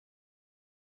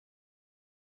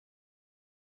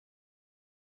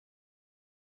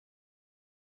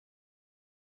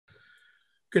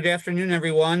Good afternoon,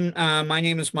 everyone. My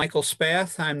name is Michael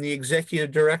Spath. I'm the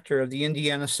Executive Director of the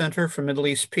Indiana Center for Middle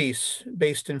East Peace,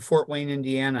 based in Fort Wayne,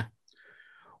 Indiana.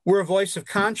 We're a voice of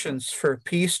conscience for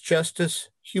peace, justice,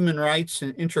 human rights,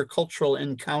 and intercultural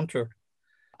encounter.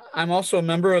 I'm also a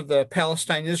member of the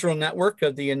Palestine-Israel Network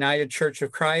of the United Church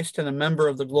of Christ and a member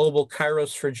of the Global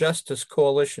Kairos for Justice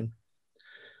Coalition.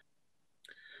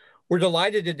 We're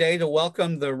delighted today to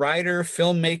welcome the writer,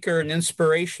 filmmaker, and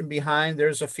inspiration behind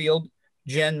There's a Field,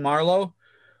 Jen Marlowe,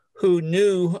 who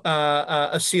knew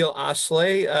Aseel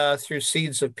Asleh through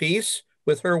Seeds of Peace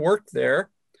with her work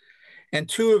there, and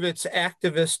two of its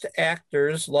activist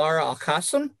actors, Lara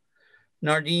Alqasam,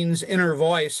 Nardine's inner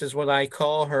voice is what I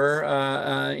call her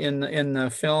in the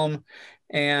film,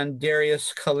 and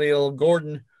Darius Khalil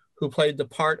Gordon, who played the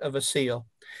part of Aseel.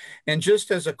 And just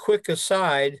as a quick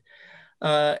aside,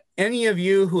 any of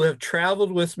you who have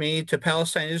traveled with me to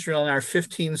Palestine, Israel in our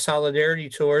 15 solidarity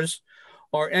tours,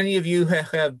 or any of you who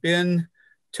have been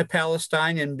to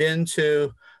Palestine and been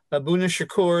to Abuna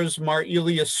Shakur's Mar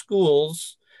Elia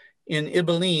schools in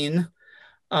Ibilin,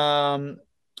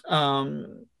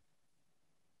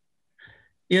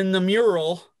 in the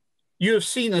mural, you have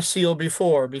seen Aseel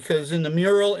before, because in the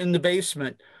mural in the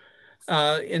basement,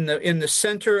 in the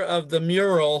center of the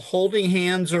mural, holding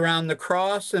hands around the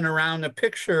cross and around a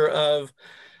picture of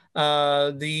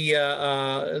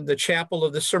the chapel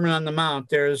of the Sermon on the Mount,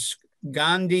 there's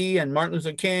Gandhi and Martin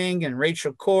Luther King and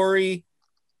Rachel Corrie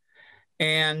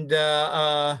and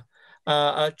a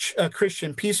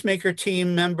Christian Peacemaker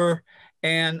team member,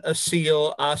 and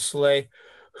Aseel Asleh,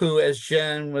 who, as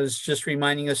Jen was just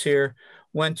reminding us here,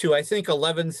 went to, I think,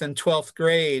 11th and 12th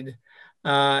grade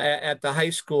at the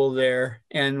high school there,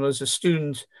 and was a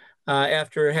student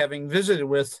after having visited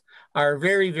with our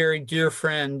very, very dear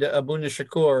friend, Abuna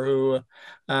Shakur, who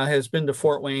has been to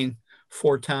Fort Wayne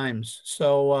 4 times.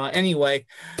 So anyway,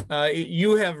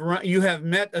 you have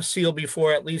met Aseel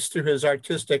before, at least through his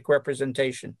artistic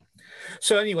representation.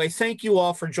 So anyway, thank you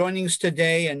all for joining us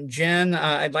today. And Jen,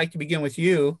 I'd like to begin with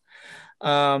you.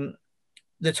 The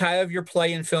title of your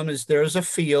play and film is There's a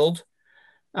Field,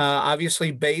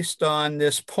 obviously based on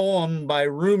this poem by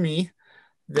Rumi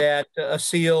that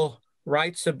Aseel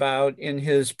writes about in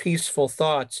his Peaceful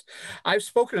Thoughts. I've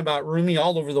spoken about Rumi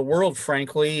all over the world,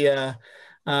 frankly.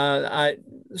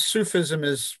 Sufism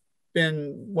has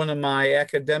been one of my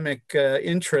academic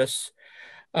interests.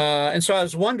 And so I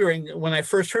was wondering when I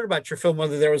first heard about your film,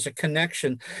 whether there was a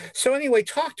connection. So anyway,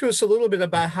 talk to us a little bit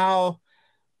about how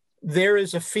There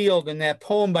Is a Field and that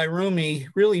poem by Rumi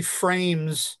really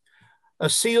frames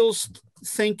Aseel's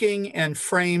thinking and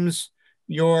frames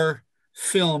your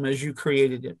film as you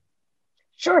created it.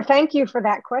 Sure. Thank you for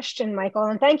that question, Michael.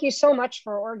 And thank you so much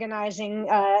for organizing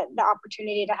the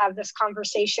opportunity to have this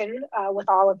conversation with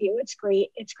all of you. It's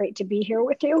great. It's great to be here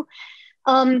with you.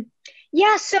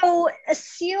 Yeah, so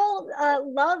Aseel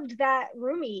loved that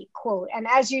Rumi quote. And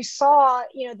as you saw,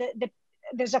 you know,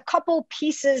 there's a couple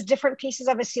pieces, different pieces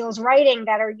of Aseel's writing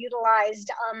that are utilized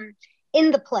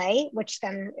in the play, which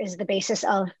then is the basis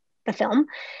of the film.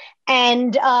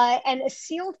 And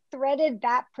Aseel threaded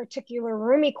that particular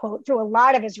Rumi quote through a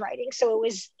lot of his writing. So it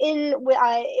was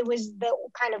the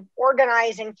kind of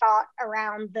organizing thought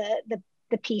around the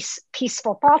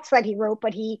peaceful thoughts that he wrote.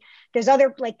 But there's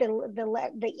other, like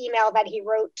the email that he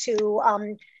wrote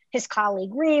to his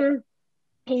colleague Reem.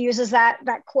 He uses that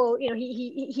quote. You know,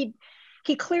 he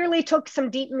clearly took some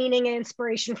deep meaning and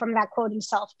inspiration from that quote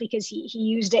himself, because he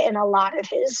used it in a lot of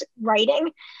his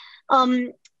writing.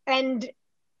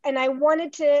 And I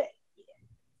wanted to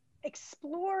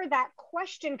explore that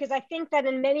question, because I think that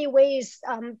in many ways,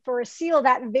 for Aseel,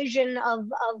 that vision of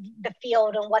the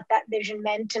field and what that vision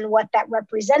meant and what that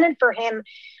represented for him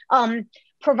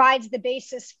provides the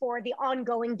basis for the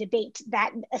ongoing debate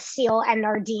that Aseel and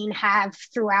Nardine have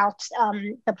throughout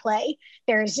the play.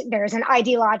 There's an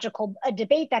ideological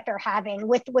debate that they're having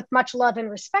with much love and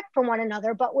respect for one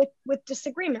another, but with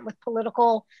disagreement, with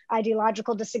political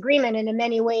ideological disagreement. And in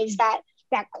many ways, that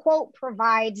quote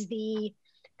provides the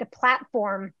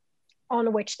platform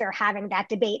on which they're having that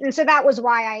debate. And so that was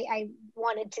why I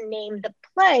wanted to name the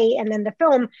play and then the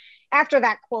film after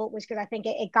that quote, was because I think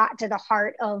it got to the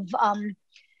heart of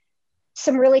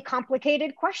some really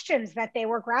complicated questions that they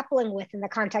were grappling with in the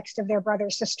context of their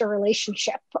brother-sister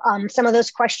relationship. Some of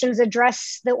those questions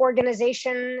address the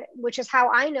organization, which is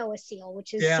how I know Aseel,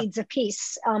 which is Seeds of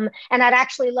Peace. And I'd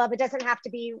actually love, it doesn't have to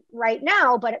be right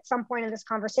now, but at some point in this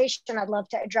conversation, I'd love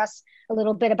to address a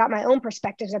little bit about my own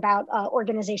perspectives about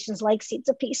organizations like Seeds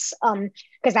of Peace,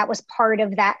 because that was part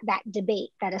of that debate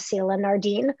that Aseel and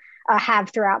Nardine have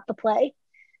throughout the play.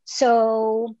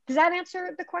 So does that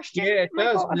answer the question? Yeah, it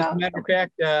does. And as a matter of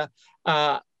fact,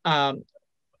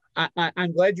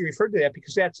 I'm glad you referred to that,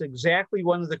 because that's exactly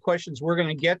one of the questions we're going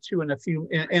to get to in a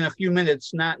few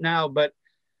minutes. Not now, but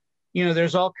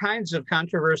there's all kinds of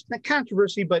controversy, not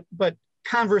controversy, but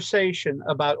conversation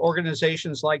about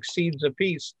organizations like Seeds of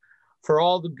Peace, for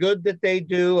all the good that they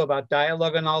do, about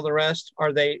dialogue and all the rest.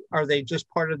 Are they just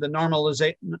part of the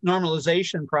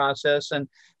normalization process? And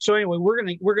so anyway,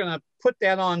 we're gonna put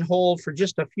that on hold for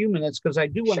just a few minutes, because I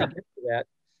do want to get to that.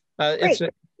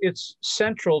 It's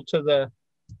central to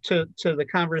the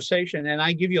conversation, and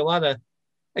I give you a lot of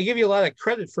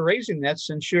credit for raising that,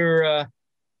 since you're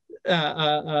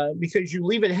because you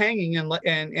leave it hanging and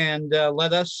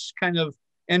let us kind of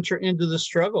enter into the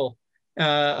struggle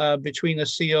between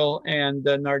Aseel and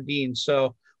Nardine.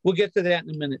 So we'll get to that in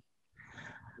a minute.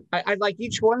 I'd like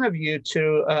each one of you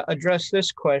to address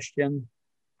this question.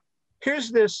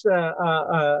 Here's this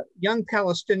young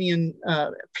Palestinian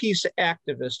peace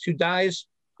activist who dies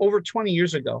over 20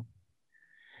 years ago.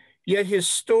 Yet his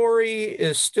story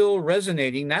is still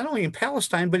resonating, not only in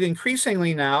Palestine, but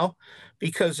increasingly now,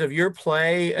 because of your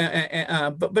play,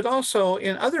 but also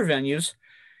in other venues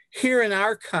here in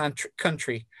our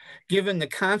country, given the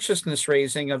consciousness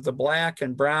raising of the Black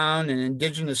and Brown and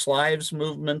Indigenous lives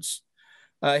movements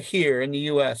here in the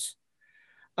U.S.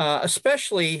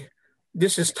 Especially,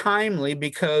 this is timely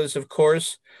because, of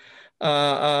course,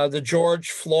 the George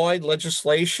Floyd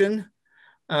legislation,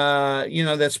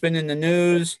 that's been in the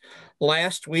news.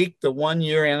 Last week, the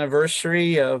 1-year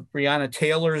anniversary of Breonna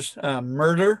Taylor's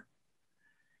murder.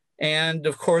 And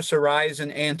of course, a rise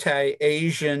in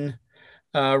anti-Asian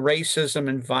racism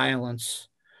and violence.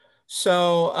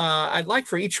 So I'd like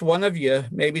for each one of you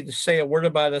maybe to say a word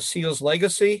about Aseel's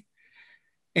legacy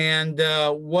and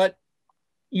what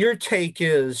your take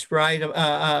is, right,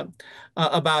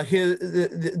 about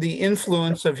the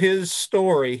influence of his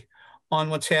story on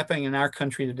what's happening in our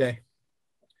country today.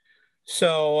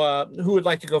 So who would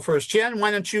like to go first? Jen,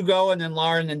 why don't you go, and then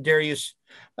Lara, and then Darius,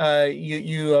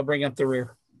 you bring up the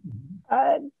rear.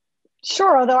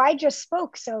 Sure, although I just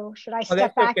spoke, so should I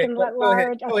step back and let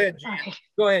Lara? Go ahead,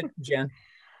 Go ahead, Jen.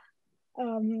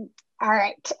 All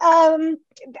right.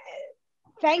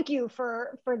 Thank you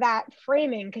for that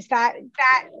framing, because that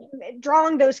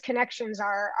drawing those connections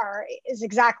is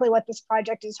exactly what this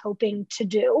project is hoping to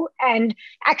do. And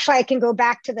actually, I can go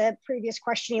back to the previous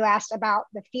question you asked about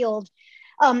the field.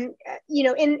 In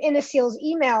Aseel's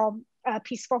email,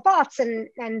 Peaceful Thoughts,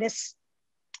 and this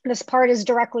part is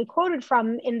directly quoted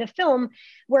from in the film,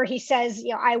 where he says,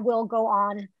 I will go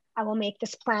on, I will make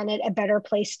this planet a better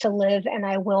place to live, and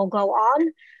I will go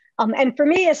on. And for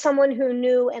me, as someone who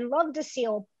knew and loved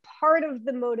Aseel, part of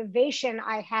the motivation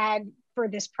I had for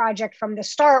this project from the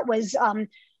start was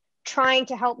trying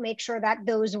to help make sure that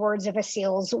those words of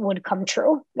Aseel's would come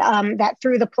true, that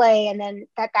through the play, and then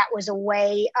that was a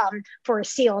way for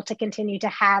Aseel to continue to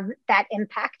have that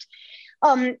impact.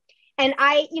 And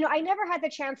I never had the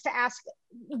chance to ask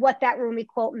what that Rumi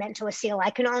quote meant to Aseel.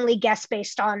 I can only guess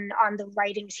based on the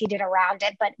writings he did around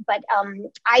it. But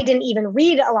I didn't even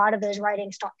read a lot of those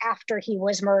writings till after he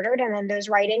was murdered, and then those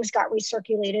writings got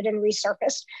recirculated and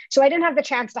resurfaced. So I didn't have the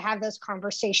chance to have those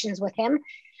conversations with him.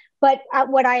 But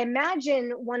what I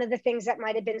imagine one of the things that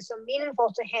might have been so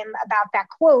meaningful to him about that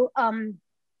quote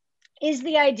is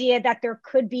the idea that there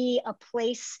could be a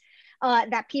place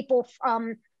that people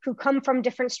who come from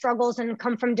different struggles and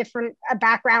come from different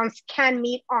backgrounds can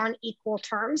meet on equal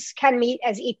terms, can meet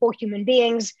as equal human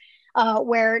beings,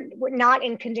 where we're not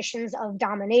in conditions of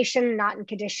domination, not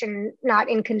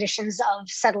in conditions of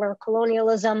settler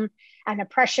colonialism and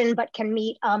oppression, but can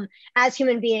meet as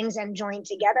human beings and join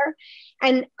together.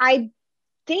 And I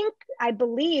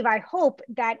believe, I hope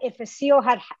that if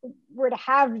Aseel were to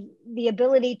have the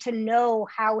ability to know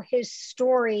how his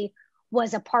story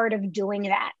was a part of doing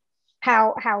that,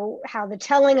 how the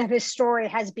telling of his story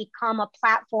has become a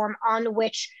platform on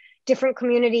which different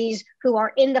communities who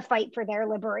are in the fight for their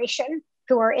liberation,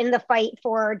 who are in the fight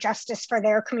for justice for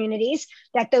their communities,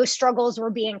 that those struggles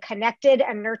were being connected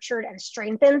and nurtured and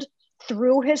strengthened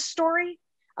through his story.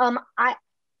 I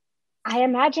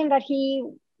imagine that he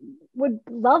would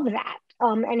love that,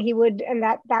 and he would, and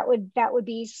that would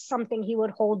be something he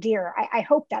would hold dear. I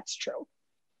hope that's true.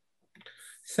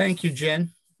 Thank you,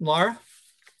 Jen. Lara?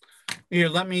 Here,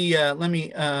 let me,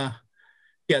 yeah,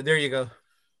 there you go.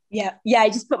 Yeah, I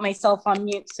just put myself on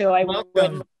mute so I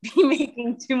wouldn't be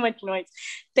making too much noise.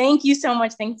 Thank you so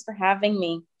much. Thanks for having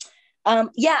me.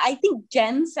 Yeah, I think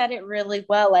Jen said it really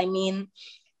well. I mean,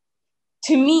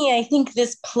 to me, I think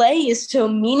this play is so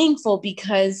meaningful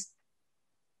because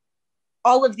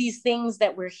all of these things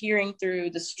that we're hearing through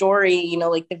the story, you know,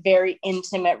 like the very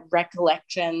intimate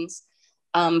recollections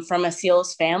from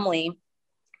Aseel's family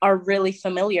are really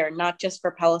familiar, not just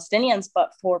for Palestinians,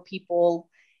 but for people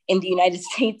in the United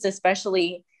States,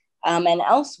 especially, and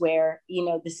elsewhere. You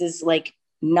know, this is like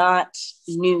not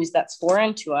news that's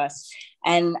foreign to us.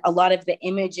 And a lot of the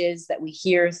images that we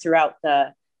hear throughout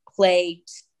the play,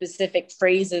 specific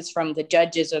phrases from the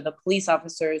judges or the police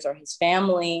officers or his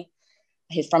family,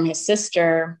 from his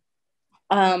sister,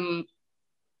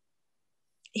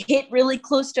 hit really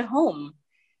close to home.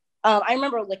 I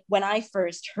remember like when I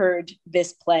first heard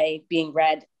this play being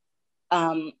read,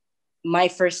 my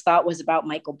first thought was about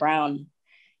Michael Brown.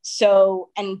 So,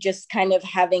 and just kind of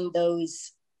having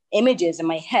those images in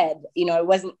my head, you know,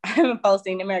 I'm a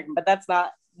Palestinian American, but that's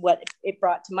not what it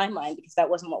brought to my mind, because that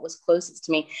wasn't what was closest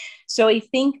to me. So I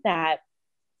think that,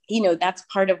 you know, that's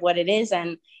part of what it is.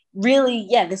 And really,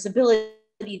 yeah, this ability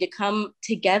to come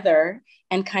together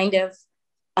and kind of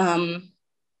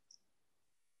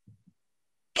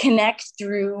connect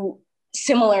through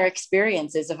similar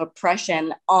experiences of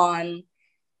oppression on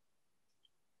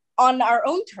our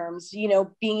own terms, you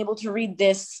know, being able to read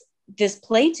this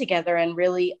play together and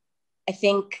really, I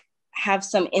think, have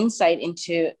some insight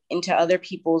into other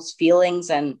people's feelings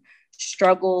and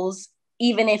struggles,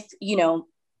 even if, you know,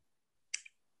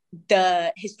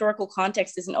 the historical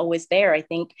context isn't always there. I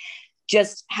think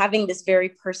just having this very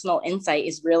personal insight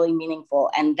is really meaningful.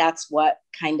 And that's what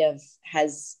kind of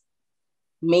has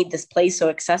made this play so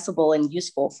accessible and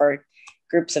useful for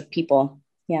groups of people.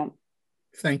 Yeah.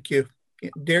 Thank you.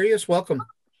 Darius, welcome.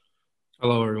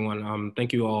 Hello, everyone.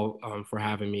 Thank you all for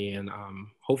having me. And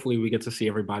hopefully we get to see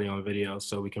everybody on video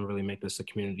so we can really make this a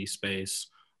community space.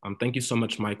 Thank you so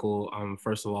much, Michael,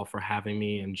 first of all, for having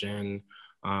me, and Jen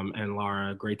and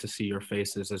Lara. Great to see your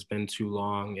faces. It's been too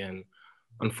long. And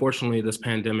unfortunately, this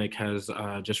pandemic has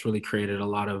just really created a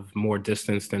lot of more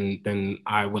distance than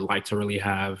I would like to really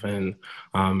have. And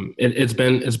it's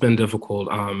been difficult.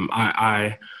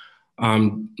 I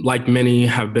like many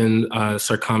have been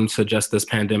succumbed to just this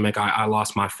pandemic. I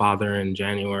lost my father in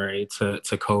January to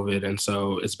COVID. And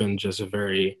so it's been just a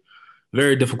very,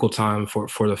 very difficult time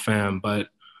for the fam. But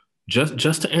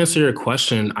just to answer your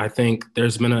question, I think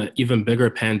there's been an even bigger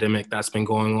pandemic that's been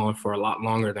going on for a lot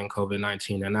longer than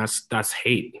COVID-19. And that's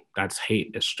hate. That's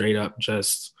hate. It's straight up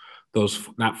just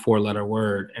that 4-letter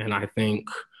word. And I think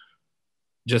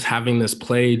just having this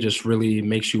play just really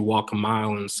makes you walk a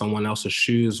mile in someone else's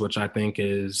shoes, which I think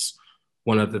is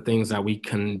one of the things that we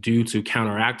can do to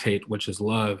counteract hate, which is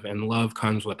love. And love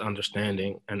comes with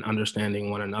understanding, and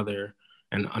understanding one another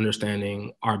and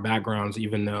understanding our backgrounds,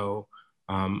 even though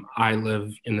I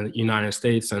live in the United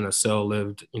States and Asel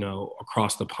lived, you know,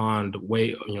 across the pond,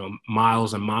 way, you know,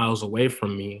 miles and miles away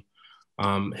from me.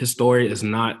 His story is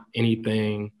not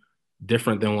anything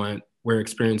different than what we're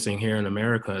experiencing here in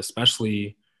America,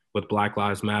 especially with Black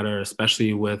Lives Matter,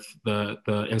 especially with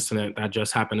the incident that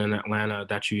just happened in Atlanta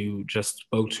that you just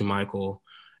spoke to, Michael,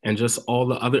 and just all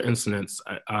the other incidents.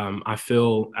 I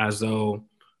feel as though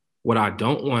what I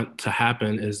don't want to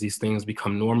happen is these things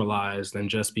become normalized and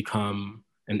just become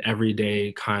an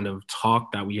everyday kind of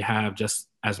talk that we have just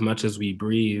as much as we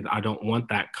breathe. I don't want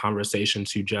that conversation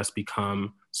to just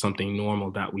become something normal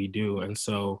that we do. And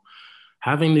so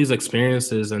having these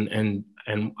experiences and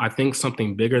I think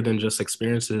something bigger than just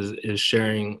experiences is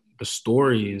sharing the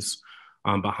stories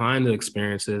behind the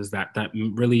experiences that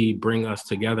really bring us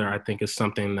together, I think is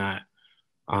something that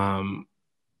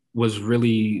was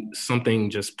really something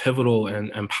just pivotal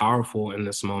and powerful in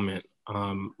this moment.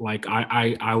 Like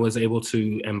I was able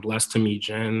to and blessed to meet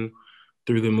Jen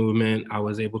through the movement. I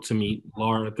was able to meet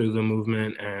Lara through the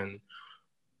movement, and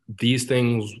these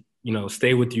things, you know,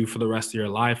 stay with you for the rest of your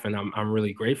life. And I'm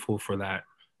really grateful for that.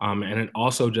 And it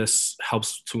also just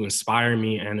helps to inspire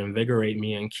me and invigorate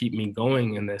me and keep me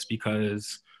going in this,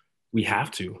 because we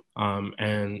have to.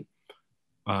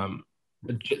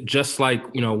 Just like,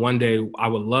 you know, one day I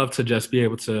would love to just be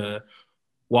able to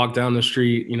walk down the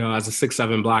street, you know, as a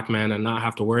 6'7" Black man and not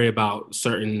have to worry about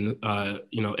certain,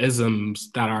 you know, isms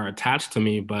that are attached to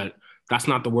me, but that's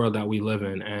not the world that we live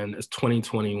in. And it's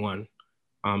 2021.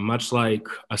 Much like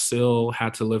Aseel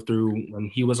had to live through when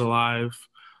he was alive,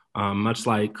 much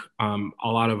like a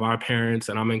lot of our parents,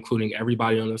 and I'm including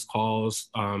everybody on this calls.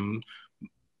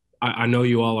 I know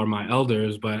you all are my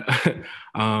elders, but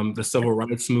the civil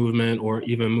rights movement, or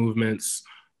even movements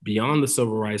beyond the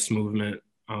civil rights movement,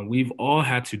 we've all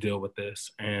had to deal with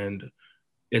this. And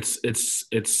it's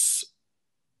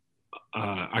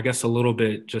I guess a little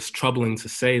bit just troubling to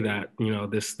say that, you know,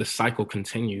 this cycle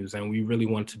continues, and we really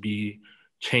want to be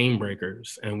chain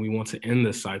breakers, and we want to end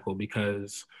this cycle,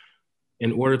 because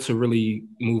in order to really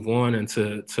move on and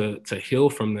to heal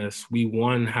from this, we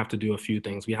have to do a few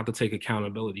things. We have to take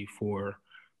accountability for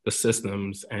the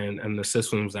systems and the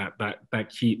systems that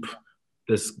keep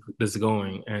this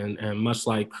going. And much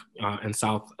like in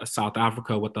South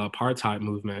Africa with the apartheid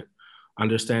movement,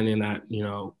 understanding that, you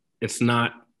know, it's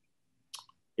not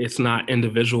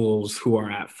individuals who are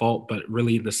at fault, but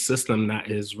really the system that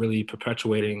is really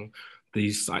perpetuating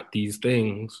these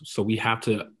things. So we have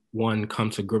to, one, come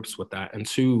to grips with that, and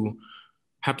two,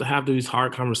 have to have these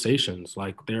hard conversations.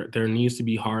 Like there needs to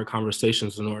be hard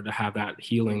conversations in order to have that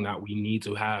healing that we need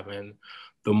to have. And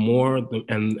the more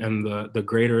the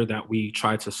greater that we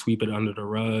try to sweep it under the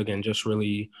rug and just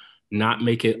really not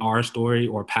make it our story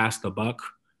or pass the buck,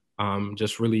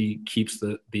 just really keeps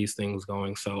these things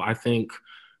going. So I think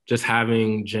just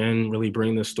having Jen really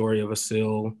bring the story of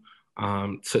Aseel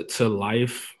to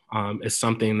life is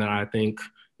something that I think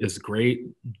is great,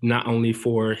 not only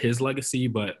for his legacy,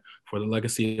 but for the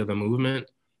legacy of the movement.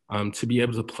 To be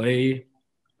able to play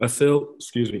Aseel,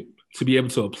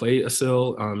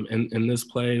 in this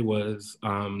play was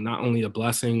not only a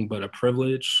blessing, but a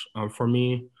privilege for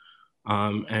me.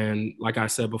 And like I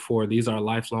said before, these are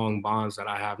lifelong bonds that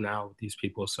I have now with these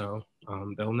people. So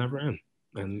they'll never end.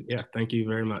 And yeah, thank you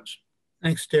very much.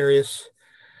 Thanks, Darius.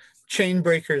 Chain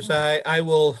breakers. I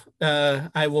will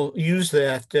use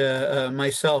that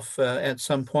myself at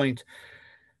some point.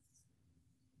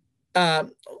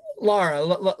 Lara,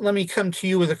 let me come to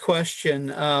you with a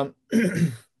question.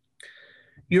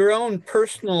 Your own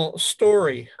personal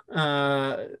story,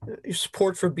 your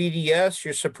support for BDS,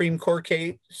 your Supreme Court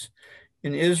case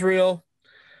in Israel,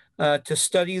 to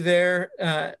study there,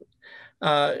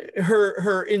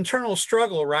 her internal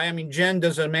struggle, right? I mean, Jen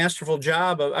does a masterful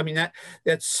job of, I mean,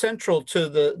 that's central to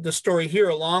the story here,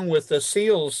 along with the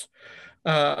Aseel's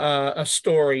a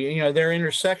story, you know, their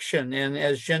intersection. And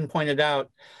as Jen pointed out,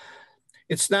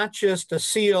 it's not just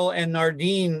Aseel and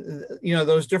Nardine, you know,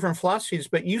 those different philosophies,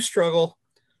 but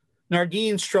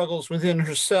Nardine struggles within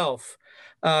herself.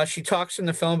 She talks in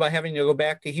the film about having to go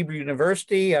back to Hebrew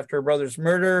University after her brother's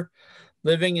murder,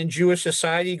 living in Jewish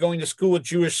society, going to school with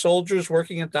Jewish soldiers,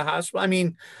 working at the hospital. I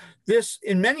mean, this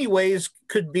in many ways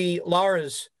could be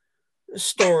Lara's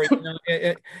story.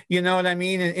 You know what I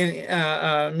mean?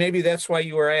 And maybe that's why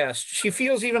you were asked. She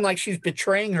feels even like she's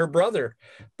betraying her brother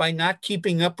by not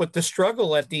keeping up with the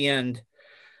struggle at the end.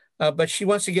 But she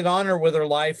wants to get on with her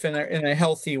life in a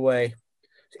healthy way.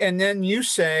 And then you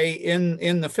say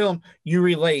in the film, you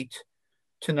relate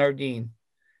to Nardine.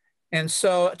 And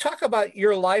so talk about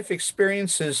your life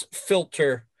experiences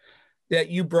filter that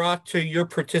you brought to your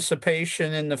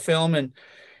participation in the film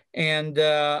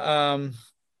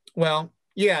well,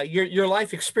 yeah, your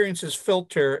life experiences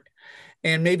filter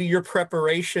and maybe your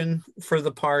preparation for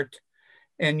the part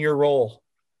and your role.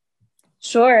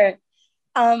 Sure.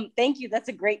 Thank you. That's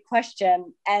a great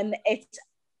question. And it's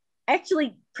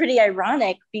actually pretty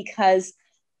ironic because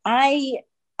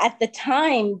at the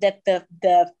time that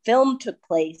the film took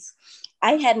place,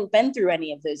 I hadn't been through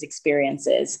any of those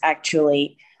experiences,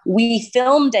 actually. We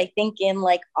filmed, I think, in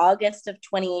like August of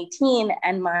 2018,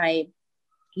 and my,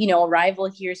 you know, arrival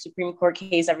here, Supreme Court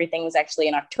case, everything was actually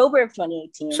in October of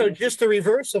 2018. So just the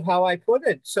reverse of how I put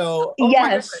it. So,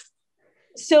 yes.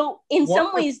 So in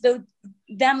some ways, though,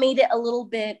 that made it a little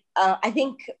bit, I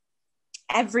think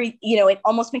it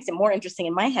almost makes it more interesting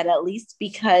in my head, at least,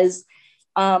 because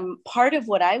part of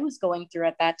what I was going through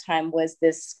at that time was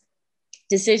this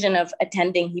decision of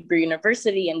attending Hebrew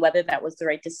University and whether that was the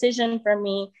right decision for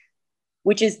me,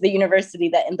 which is the university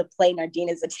that in the play Nardine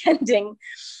is attending.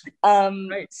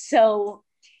 Right. So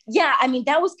yeah, I mean,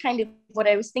 that was kind of what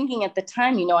I was thinking at the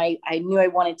time. You know, I knew I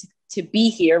wanted to be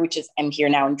here, which is, I'm here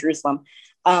now in Jerusalem.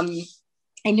 I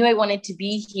knew I wanted to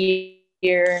be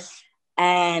here,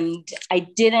 and I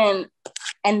didn't,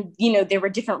 and, you know, there were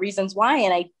different reasons why,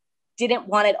 and I didn't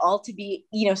want it all to be,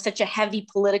 you know, such a heavy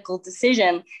political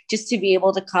decision just to be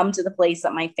able to come to the place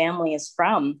that my family is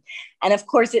from. And of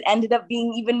course, it ended up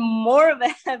being even more of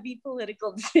a heavy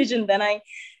political decision than I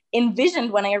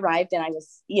envisioned when I arrived and I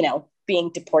was, you know,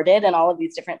 being deported and all of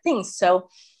these different things. So,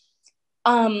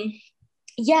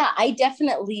 yeah, I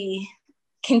definitely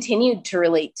continued to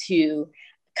relate to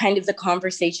kind of the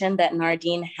conversation that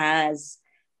Nardine has.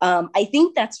 I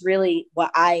think that's really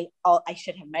what I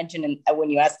should have mentioned when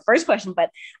you asked the first question,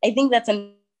 but I think that's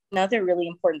another really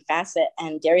important facet,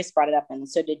 and Darius brought it up and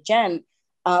so did Jen.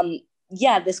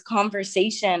 Yeah, this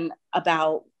conversation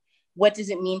about what does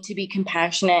it mean to be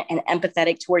compassionate and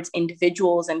empathetic towards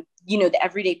individuals and, you know, the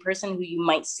everyday person who you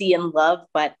might see and love,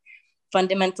 but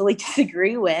fundamentally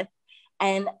disagree with,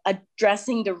 and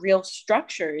addressing the real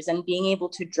structures and being able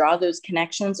to draw those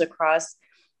connections across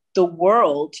the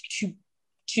world to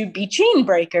be chain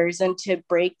breakers and to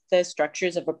break the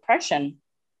structures of oppression.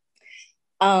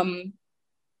 I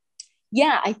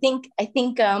think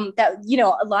that, you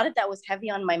know, a lot of that was heavy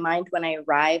on my mind when I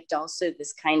arrived. Also,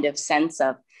 this kind of sense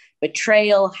of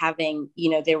betrayal, having, you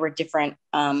know, there were different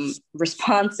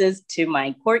responses to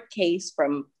my court case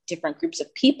from different groups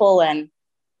of people. And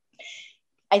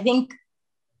I think,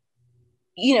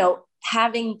 you know,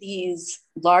 having these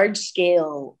large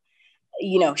scale,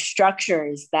 you know,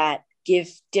 structures that give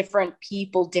different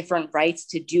people different rights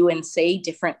to do and say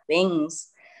different things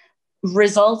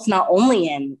results not only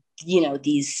in, you know,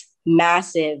 these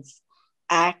massive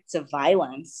acts of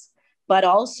violence, but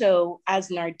also, as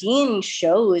Nardine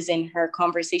shows in her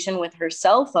conversation with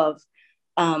herself of,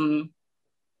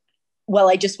 well,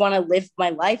 I just want to live my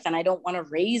life and I don't want to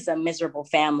raise a miserable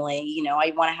family. You know,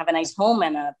 I want to have a nice home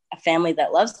and a family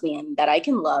that loves me and that I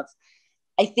can love.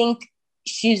 I think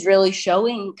she's really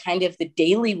showing kind of the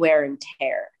daily wear and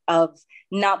tear of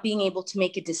not being able to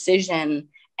make a decision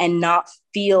and not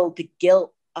feel the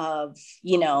guilt of,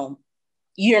 you know,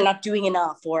 you're not doing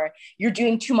enough or you're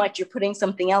doing too much, you're putting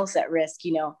something else at risk,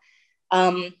 you know.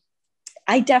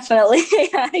 I definitely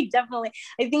I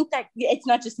think that it's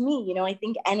not just me, you know, I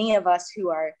think any of us who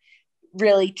are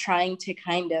really trying to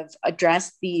kind of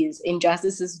address these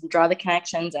injustices, draw the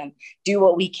connections and do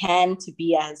what we can to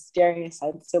be, as Darius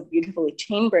said so beautifully,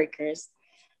 chain breakers.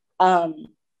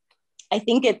 I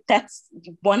think that's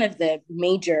one of the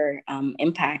major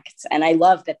impacts. And I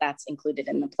love that that's included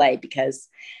in the play, because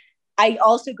I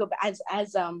also go back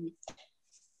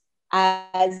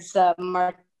as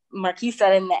Marquis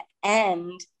said in the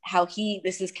end, how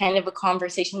this is kind of a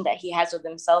conversation that he has with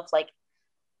himself, like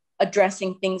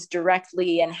addressing things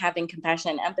directly and having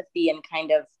compassion and empathy and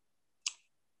kind of,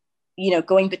 you know,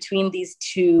 going between these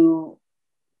two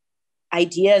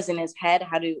ideas in his head,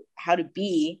 how to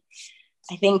be.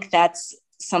 I think that's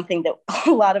something that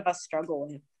a lot of us struggle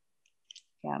with.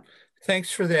 Yeah.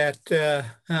 Thanks for that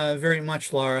very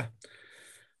much, Lara.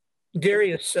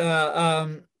 Darius, I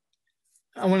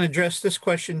want to address this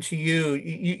question to you.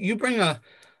 You bring a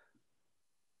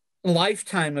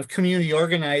lifetime of community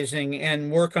organizing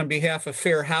and work on behalf of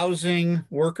fair housing,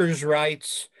 workers'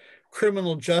 rights,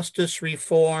 criminal justice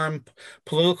reform,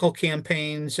 political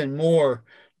campaigns, and more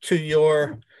to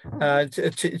your not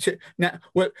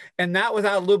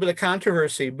without a little bit of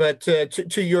controversy, but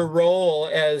to your role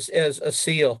as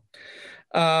Aseel.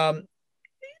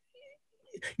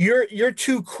 Your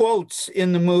two quotes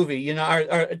in the movie, you know,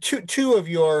 are two of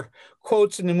your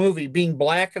quotes in the movie, being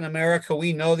Black in America,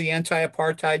 we know the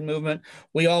anti-apartheid movement,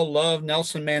 we all love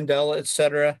Nelson Mandela,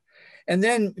 etc. And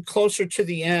then closer to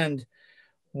the end,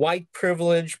 white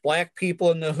privilege, Black people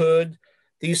in the hood,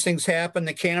 these things happen,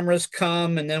 the cameras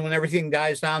come, and then when everything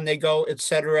dies down, they go,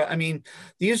 etc. I mean,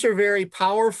 these are very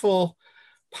powerful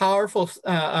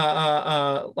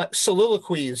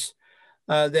soliloquies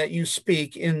that you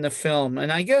speak in the film.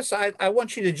 And I guess I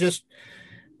want you to just,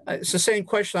 it's the same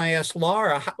question I asked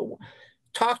Lara.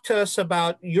 Talk to us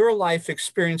about your life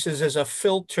experiences as a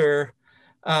filter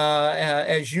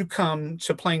as you come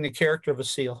to playing the character of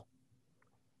Aseel.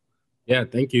 Yeah,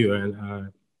 thank you.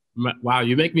 And wow,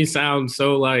 you make me sound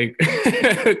so like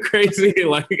crazy,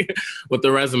 like with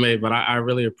the resume, but I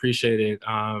really appreciate it.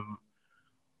 I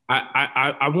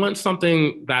want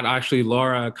something that actually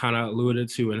Lara kind of alluded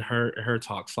to in her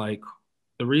talks. Like,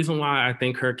 the reason why I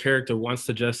think her character wants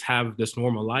to just have this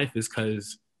normal life is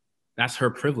because that's her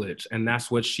privilege, and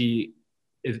that's what she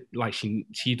is like.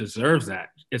 She deserves that.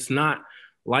 It's not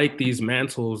like these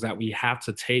mantles that we have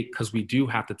to take, because we do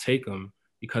have to take them,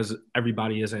 because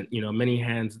everybody isn't, you know, many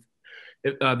hands.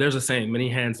 There's a saying, many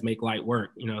hands make light work,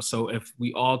 you know. So if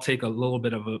we all take a little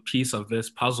bit of a piece of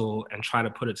this puzzle and try to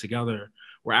put it together,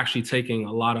 we're actually taking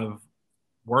a lot of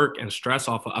work and stress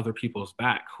off of other people's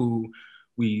back, who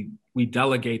we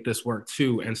delegate this work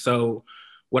to. And so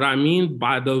what I mean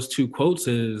by those two quotes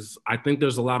is, I think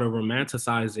there's a lot of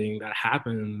romanticizing that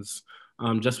happens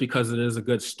just because it is a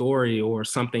good story or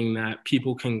something that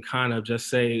people can kind of just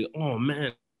say, oh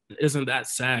man, isn't that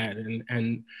sad?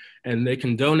 And they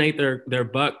can donate their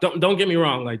buck. Don't get me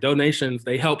wrong, like donations,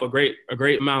 they help a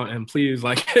great amount. And please,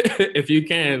 like, if you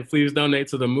can, please donate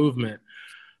to the movement.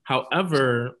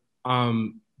 However,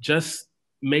 just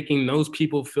making those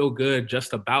people feel good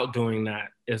just about doing that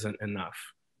isn't enough,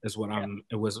 is what I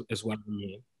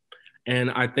mean. And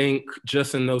I think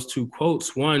just in those two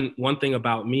quotes, one thing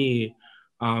about me,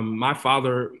 my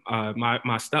father,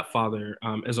 my stepfather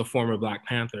is a former Black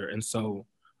Panther. And so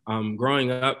growing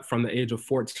up from the age of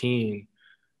 14,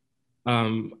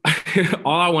 Um,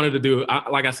 all I wanted to do,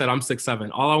 like I said, I'm 6'7".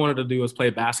 All I wanted to do was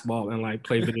play basketball and like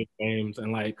play video games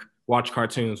and like watch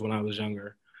cartoons when I was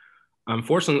younger. But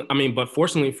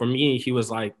fortunately for me, he was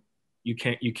like, you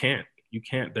can't.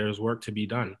 There's work to be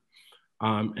done.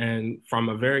 And from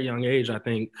a very young age, I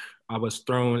think I was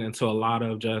thrown into a lot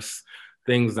of just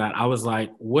things that I was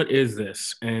like, what is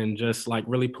this? And just like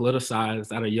really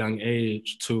politicized at a young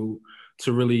age to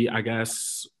really, I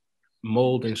guess,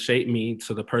 mold and shape me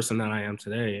to the person that I am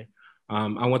today.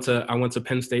 I went to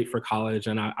Penn State for college,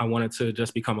 and I wanted to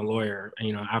just become a lawyer.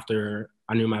 You know, after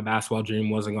I knew my basketball dream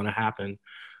wasn't going to happen,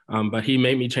 but he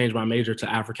made me change my major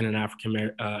to African and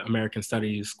African American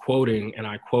studies, quoting, and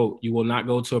I quote, "You will not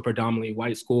go to a predominantly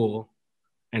white school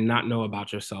and not know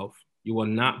about yourself. You will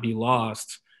not be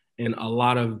lost in a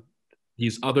lot of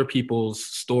these other people's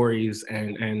stories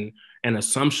and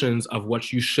assumptions of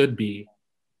what you should be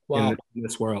in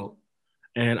this world."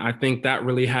 And I think that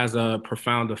really has a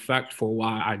profound effect for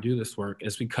why I do this work,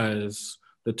 is because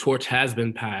the torch has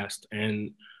been passed.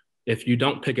 And if you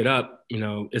don't pick it up, you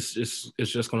know, it's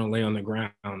just going to lay on the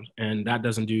ground. And that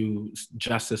doesn't do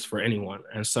justice for anyone.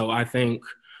 And so I think,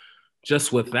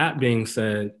 just with that being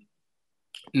said,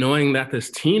 knowing that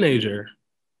this teenager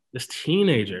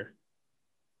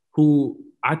who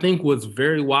I think was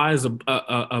very wise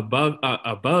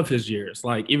above his years,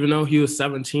 like even though he was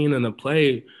 17 in the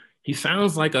play, he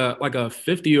sounds like a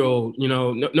 50-year-old, you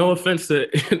know, no offense to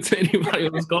anybody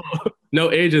on this call, no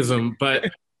ageism,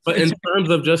 but in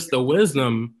terms of just the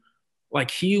wisdom,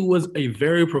 like he was a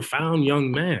very profound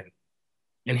young man.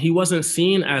 And he wasn't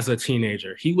seen as a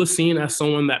teenager. He was seen as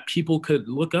someone that people could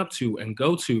look up to and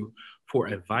go to for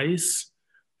advice,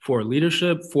 for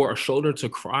leadership, for a shoulder to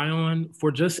cry on, for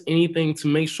just anything to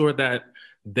make sure that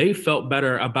they felt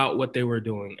better about what they were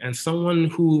doing. And someone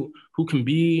who can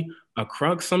be a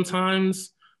crux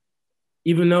sometimes,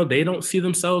 even though they don't see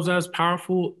themselves as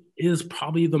powerful, is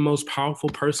probably the most powerful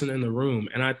person in the room.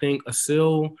 And I think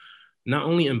Aseel not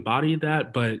only embodied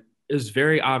that, but is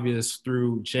very obvious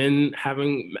through Jen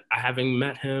having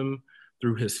met him,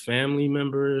 through his family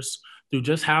members, through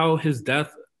just how his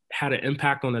death had an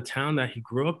impact on the town that he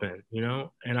grew up in, you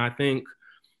know? And I think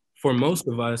for most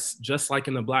of us, just like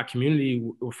in the Black community,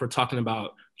 if we're talking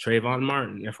about Trayvon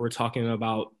Martin, if we're talking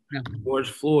about George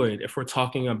Floyd, if we're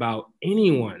talking about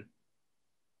anyone,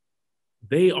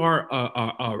 they are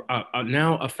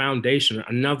now a foundation,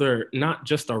 another, not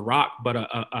just a rock, but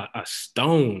a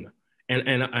stone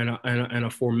and a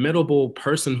formidable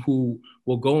person who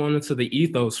will go on into the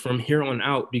ethos from here on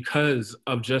out because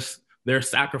of just their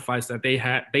sacrifice that they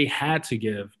had to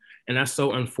give. And that's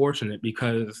so unfortunate,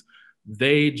 because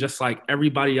they, just like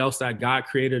everybody else that God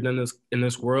created in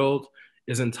this world,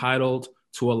 is entitled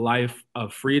to a life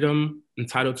of freedom,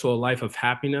 entitled to a life of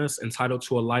happiness, entitled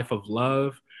to a life of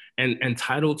love, and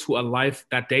entitled to a life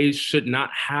that they should not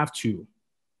have to.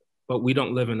 But we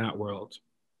don't live in that world.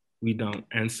 We don't.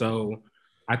 And so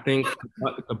I think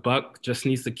the buck just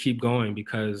needs to keep going,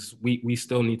 because we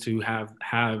still need to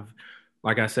have,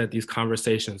 like I said, these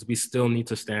conversations. We still need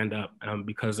to stand up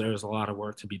because there's a lot of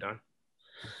work to be done.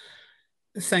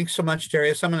 Thanks so much,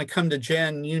 Darius. I'm going to come to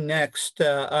Jen, you next.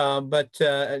 But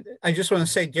I just want to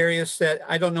say, Darius, that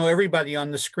I don't know everybody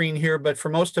on the screen here, but for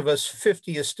most of us,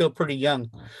 50 is still pretty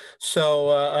young.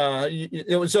 So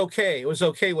it was okay. It was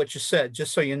okay what you said,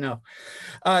 just so you know.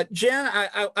 Jen,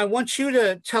 I want you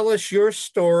to tell us your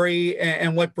story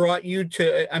and what brought you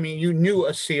to, I mean, you knew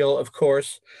Aseel, of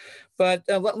course, but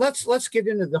let's get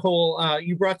into the whole,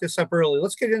 you brought this up early.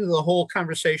 Let's get into the whole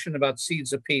conversation about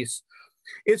Seeds of Peace.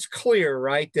 It's clear,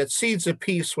 right, that Seeds of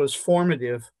Peace was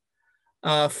formative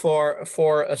for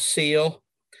Aseel.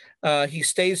 He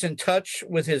stays in touch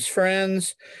with his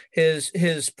friends,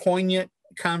 his poignant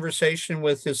conversation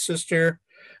with his sister.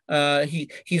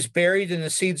 He's buried in a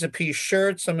Seeds of Peace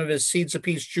shirt. Some of his Seeds of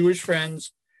Peace Jewish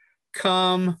friends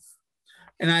come.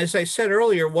 And as I said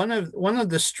earlier, one of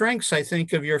the strengths, I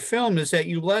think, of your film is that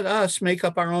you let us make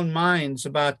up our own minds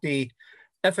about the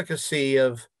efficacy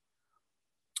of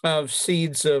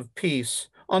Seeds of Peace.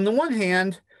 On the one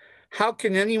hand, how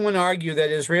can anyone argue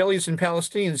that Israelis and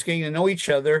Palestinians getting to know each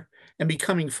other and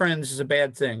becoming friends is a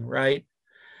bad thing, right?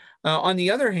 On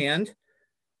the other hand,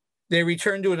 they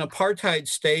return to an apartheid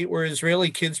state where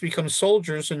Israeli kids become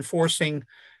soldiers enforcing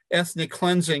ethnic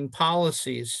cleansing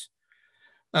policies.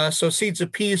 So Seeds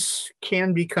of Peace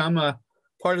can become a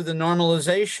part of the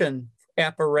normalization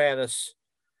apparatus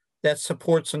that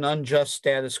supports an unjust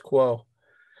status quo.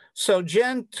 So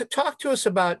Jen, talk to us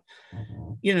about,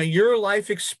 you know, your life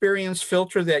experience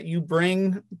filter that you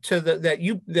bring to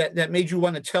that made you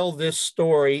want to tell this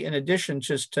story, in addition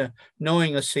just to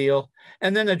knowing Aseel,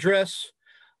 and then address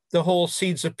the whole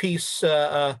Seeds of Peace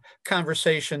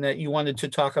conversation that you wanted to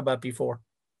talk about before.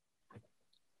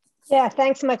 Yeah,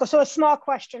 thanks, Michael. So a small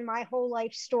question, my whole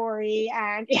life story,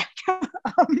 and yeah.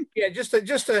 Yeah, just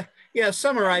to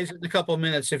summarize it in a couple of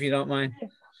minutes, if you don't mind.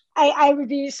 I would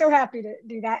be so happy to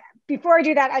do that. Before I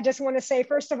do that, I just want to say,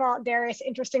 first of all, Darius,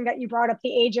 interesting that you brought up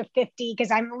the age of 50, because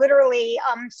I'm literally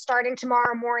starting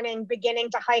tomorrow morning,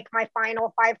 beginning to hike my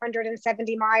final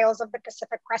 570 miles of the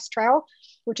Pacific Crest Trail,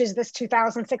 which is this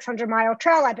 2,600-mile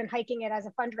trail. I've been hiking it as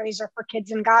a fundraiser for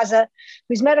kids in Gaza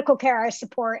whose medical care I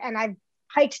support, and I've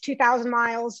hiked 2,000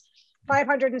 miles,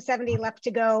 570 left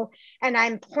to go, and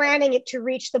I'm planning it to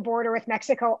reach the border with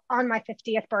Mexico on my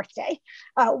 50th birthday,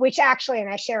 which actually, and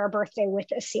I share a birthday with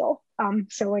Aseel.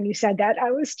 So when you said that,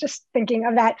 I was just thinking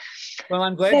of that. Well,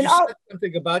 I'm glad you said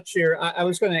something about I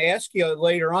was going to ask you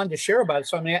later on to share about it.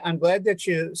 So I'm glad that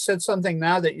you said something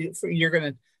now that you're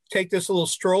going to take this little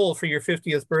stroll for your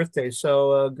 50th birthday.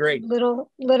 So great. Little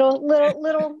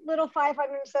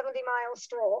 570-mile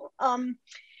stroll.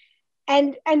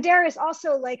 And Darius,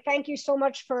 also, like, thank you so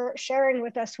much for sharing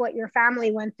with us what your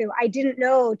family went through. I didn't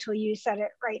know till you said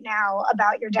it right now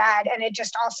about your dad. And it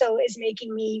just also is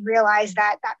making me realize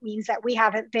that that means that we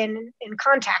haven't been in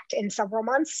contact in several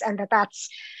months, and that's,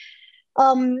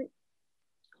 and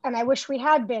I wish we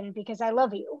had been, because I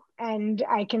love you. And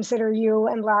I consider you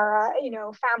and Lara,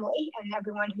 family, and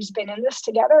everyone who's been in this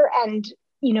together. And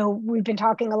we've been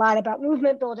talking a lot about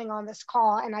movement building on this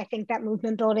call, and I think that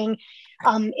movement building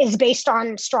is based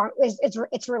on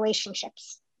it's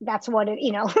relationships. That's what it,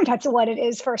 that's what it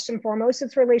is first and foremost.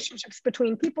 It's relationships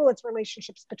between people. It's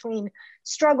relationships between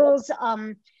struggles.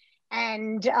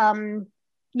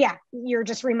 Yeah, you're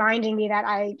just reminding me that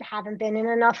I haven't been in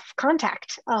enough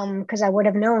contact, because I would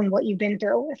have known what you've been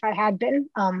through if I had been.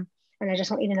 And I just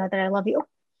want you to know that I love you.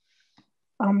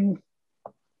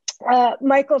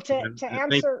 Michael, to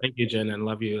answer. Thank you, Jen, and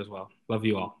love you as well. Love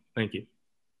you all. Thank you.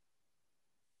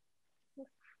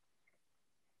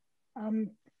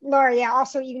 Laura, yeah,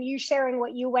 also even you sharing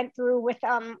what you went through with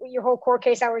your whole court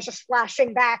case, I was just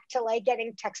flashing back to like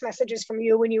getting text messages from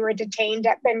you when you were detained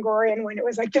at Ben Gurion, when it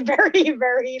was like the very,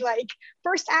 very like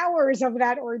first hours of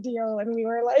that ordeal, and we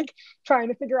were like trying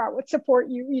to figure out what support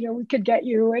we could get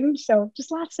you. And so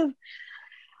just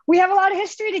we have a lot of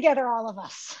history together, all of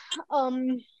us.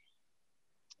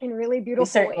 In really beautiful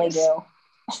ways. We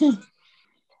certainly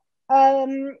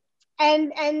do.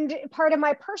 And part of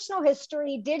my personal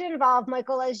history did involve,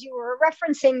 Michael, as you were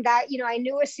referencing, that I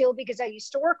knew Aseel because I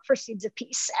used to work for Seeds of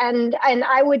Peace, and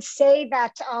I would say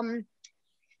that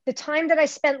the time that I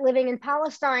spent living in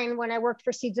Palestine when I worked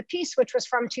for Seeds of Peace, which was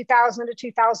from 2000 to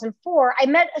 2004, I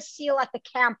met Aseel at the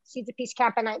camp, Seeds of Peace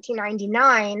camp, in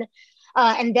 1999.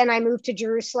 And then I moved to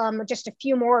Jerusalem just a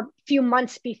few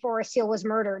months before Aseel was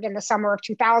murdered in the summer of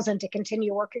 2000 to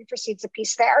continue working for Seeds of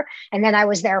Peace there. And then I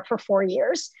was there for 4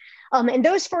 years. And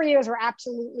those 4 years were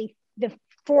absolutely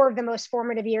four of the most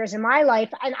formative years in my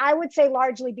life. And I would say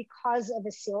largely because of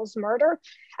Aseel's murder.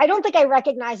 I don't think I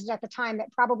recognized it at the time.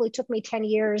 It probably took me 10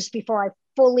 years before I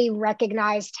fully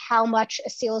recognized how much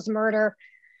Aseel's murder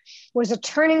was a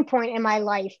turning point in my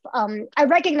life. I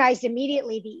recognized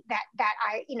immediately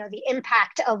the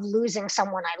impact of losing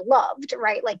someone I loved,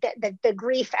 right? Like the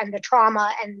grief and the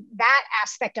trauma and that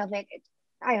aspect of it,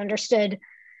 I understood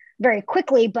very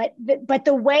quickly. But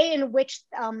the way in which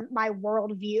my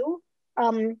worldview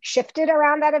shifted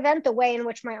around that event, the way in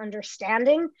which my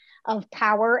understanding of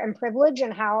power and privilege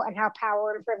and how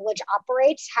power and privilege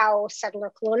operates, how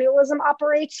settler colonialism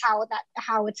operates,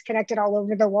 how it's connected all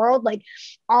over the world, like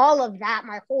all of that,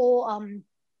 my whole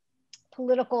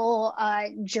political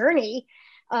journey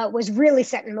was really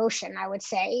set in motion, I would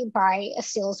say, by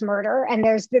Aseel's murder. And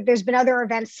there's been other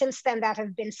events since then that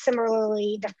have been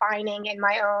similarly defining in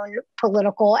my own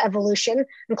political evolution,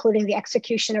 including the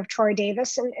execution of Troy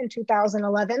Davis in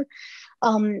 2011.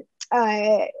 And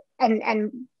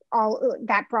all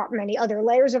that brought many other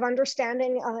layers of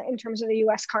understanding in terms of the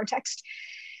US context.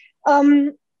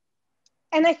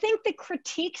 And I think the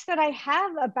critiques that I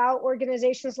have about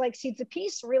organizations like Seeds of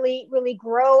Peace really, really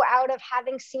grow out of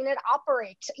having seen it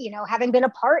operate, having been a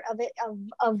part of it,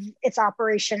 of its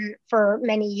operation for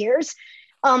many years.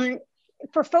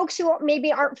 For folks who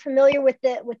maybe aren't familiar with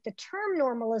the term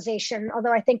normalization,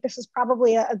 although I think this is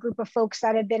probably a group of folks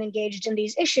that have been engaged in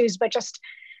these issues, but just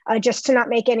to not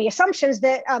make any assumptions,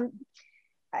 that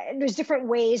there's different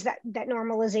ways that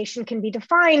normalization can be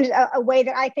defined. A way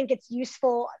that I think it's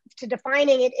useful to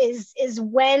defining it is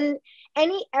when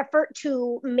any effort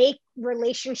to make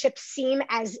relationships seem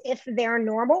as if they're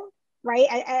normal,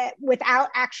 right? Without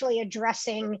actually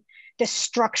addressing the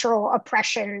structural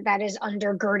oppression that is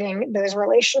undergirding those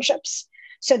relationships.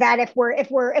 so that if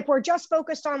we're just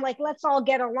focused on like, let's all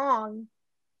get along,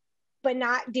 but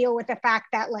not deal with the fact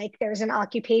that like there's an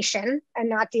occupation, and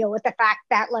not deal with the fact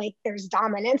that like there's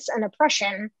dominance and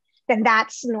oppression, then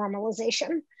that's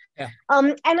normalization. Yeah.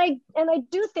 And I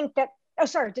do think that, oh,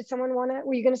 sorry, did someone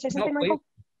were you going to say something, No, Michael?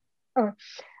 Oh.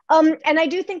 And I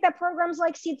do think that programs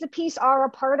like Seeds of Peace are a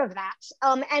part of that.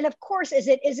 And of course, is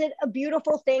it a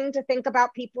beautiful thing to think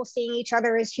about people seeing each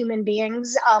other as human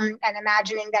beings, and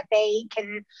imagining that they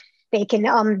can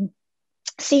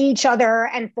see each other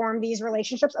and form these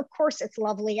relationships? Of course, it's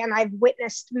lovely. And I've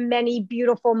witnessed many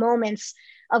beautiful moments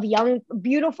of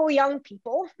beautiful young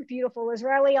people, beautiful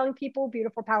Israeli young people,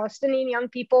 beautiful Palestinian young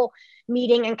people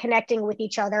meeting and connecting with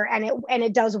each other. And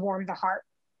it does warm the heart.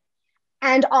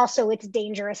 And also it's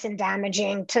dangerous and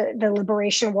damaging to the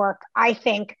liberation work, I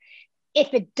think,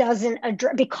 if it doesn't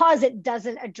because it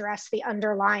doesn't address the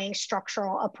underlying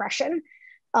structural oppression.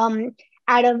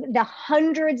 Out of the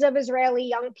hundreds of Israeli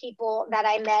young people that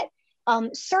I met,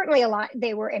 certainly a lot,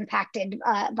 they were impacted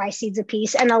by Seeds of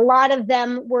Peace. And a lot of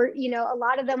them were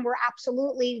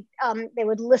absolutely, they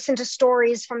would listen to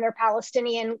stories from their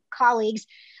Palestinian colleagues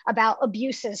about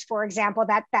abuses, for example,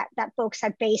 that folks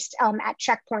had faced at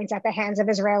checkpoints at the hands of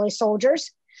Israeli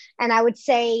soldiers. And I would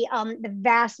say the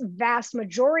vast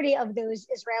majority of those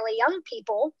Israeli young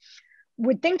people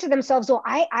would think to themselves, well,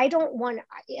 I don't want,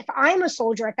 if I'm a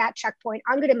soldier at that checkpoint,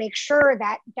 I'm going to make sure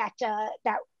that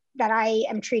I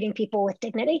am treating people with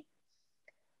dignity,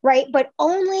 right? But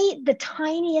only the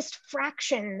tiniest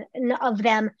fraction of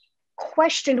them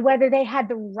questioned whether they had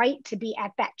the right to be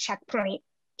at that checkpoint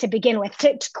to begin with,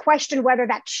 to question whether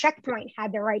that checkpoint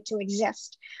had the right to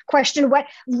exist, question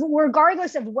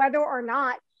regardless of whether or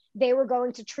not they were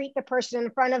going to treat the person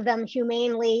in front of them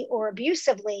humanely or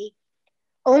abusively.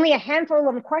 Only a handful of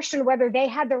them questioned whether they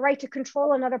had the right to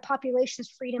control another population's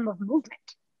freedom of movement.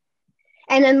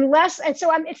 And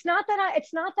so it's not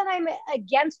that I'm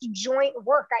against joint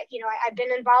work. I've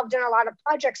been involved in a lot of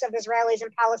projects of Israelis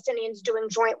and Palestinians doing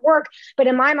joint work, but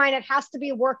in my mind, it has to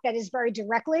be work that is very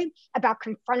directly about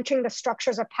confronting the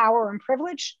structures of power and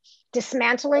privilege,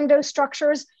 dismantling those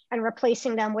structures, and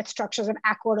replacing them with structures of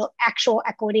actual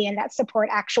equity and that support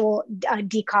actual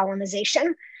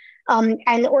decolonization.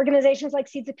 And organizations like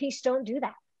Seeds of Peace don't do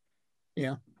that.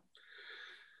 Yeah.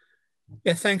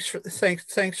 Yeah, thanks for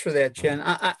that, Jen.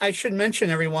 I should mention,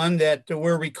 everyone, that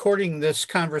we're recording this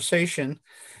conversation,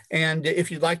 and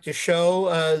if you'd like to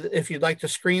if you'd like to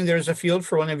screen, there's a field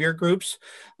for one of your groups.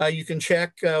 You can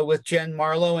check with Jen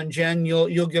Marlowe, and Jen,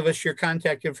 you'll give us your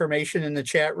contact information in the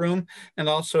chat room, and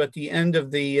also at the end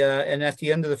of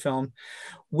the film.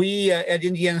 We at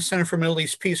Indiana Center for Middle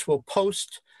East Peace will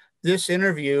post this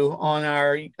interview on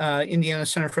our Indiana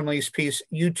Center for Middle East Peace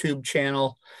YouTube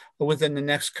channel within the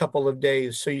next couple of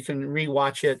days. So you can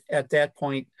rewatch it at that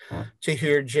point to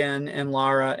hear Jen and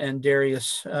Lara and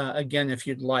Darius again, if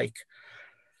you'd like.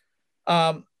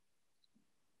 I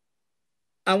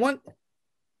want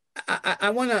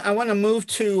to move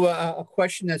to a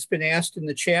question that's been asked in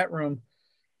the chat room.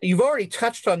 You've already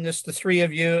touched on this, the three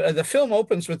of you. The film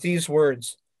opens with these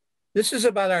words: "This is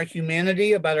about our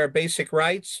humanity, about our basic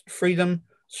rights, freedom,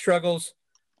 struggles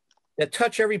that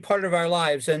touch every part of our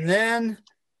lives." And then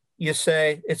it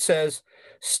says,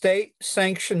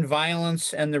 "state-sanctioned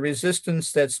violence and the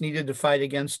resistance that's needed to fight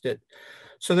against it."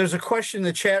 So there's a question in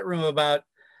the chat room about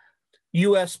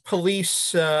U.S.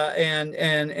 police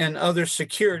and other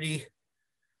security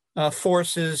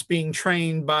forces being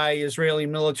trained by Israeli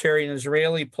military and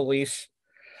Israeli police.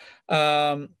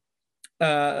 So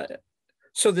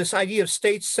this idea of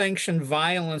state-sanctioned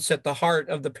violence at the heart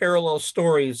of the parallel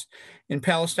stories in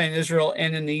Palestine, Israel,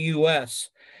 and in the U.S.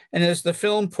 And as the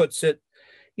film puts it,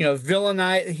 he gets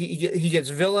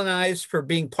villainized for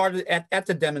being part of at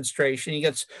the demonstration. He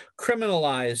gets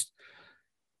criminalized.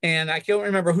 And I don't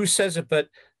remember who says it, but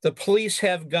the police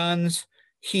have guns.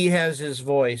 He has his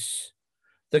voice.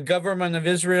 The government of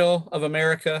Israel, of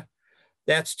America,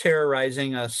 that's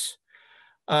terrorizing us.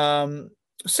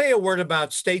 Say a word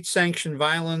about state-sanctioned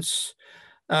violence,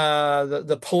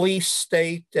 the police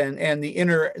state, and the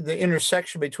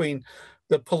intersection between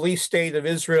the police state of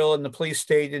Israel and the police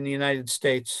state in the United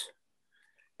States.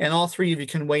 And all three of you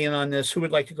can weigh in on this. Who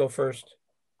would like to go first?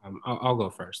 I'll go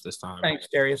first this time. Thanks,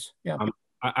 Darius. Yeah.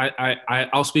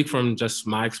 I'll speak from just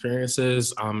my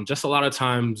experiences. Just a lot of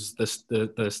times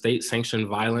the state-sanctioned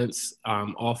violence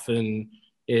often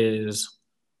is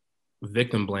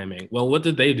victim blaming. Well, what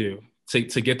did they do to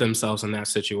get themselves in that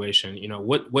situation?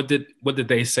 What did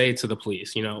they say to the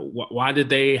police? Why did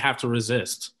they have to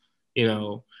resist?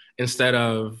 Instead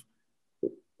of,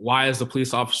 why is the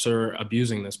police officer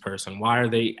abusing this person? Why are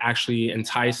they actually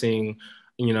enticing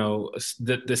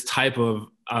this type of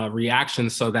reaction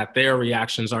so that their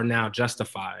reactions are now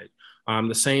justified.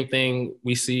 The same thing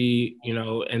we see, in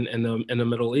the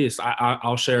Middle East.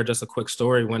 I'll share just a quick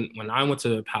story. When I went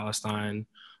to Palestine,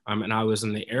 and I was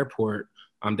in the airport,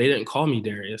 they didn't call me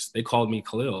Darius. They called me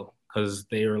Khalil, because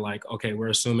they were like, okay, we're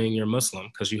assuming you're Muslim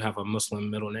because you have a Muslim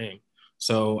middle name.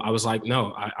 So I was like,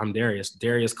 no, I'm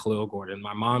Darius Khalil Gordon.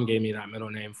 My mom gave me that middle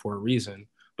name for a reason,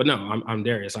 but no, I'm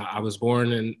Darius. I was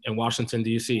born in Washington,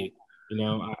 D.C.,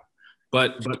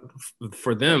 but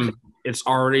for them, it's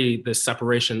already the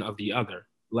separation of the other.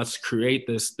 Let's create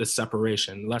this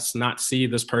separation. Let's not see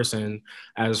this person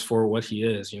as for what he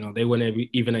is. They wouldn't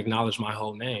even acknowledge my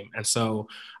whole name. And so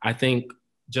I think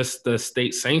just the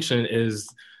state sanction is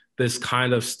this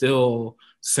kind of still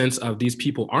sense of these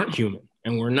people aren't human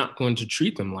and we're not going to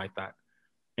treat them like that.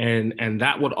 And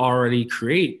that would already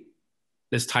create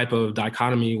this type of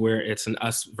dichotomy where it's an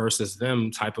us versus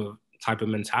them type of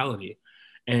mentality.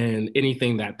 And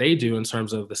anything that they do in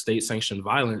terms of the state sanctioned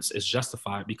violence is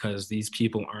justified because these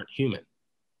people aren't human.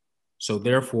 So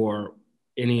therefore,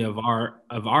 any of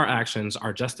our actions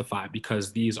are justified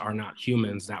because these are not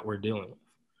humans that we're dealing with.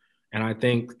 And I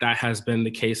think that has been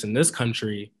the case in this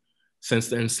country since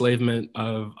the enslavement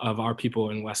of our people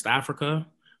in West Africa,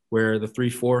 where the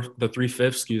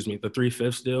three-fifths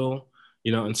deal,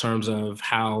 in terms of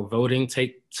how voting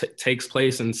takes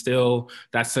place, and still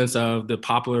that sense of the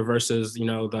popular versus,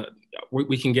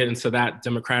 we can get into that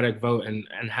democratic vote and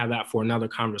have that for another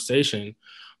conversation.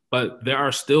 But there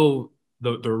are still,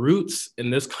 the roots in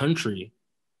this country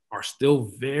are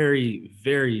still very,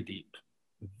 very deep,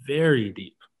 very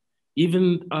deep.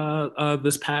 Even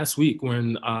this past week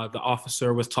when the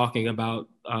officer was talking about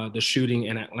the shooting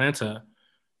in Atlanta,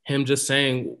 him just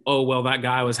saying, oh, well, that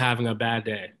guy was having a bad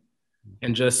day.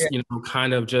 And just, he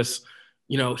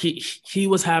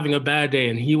was having a bad day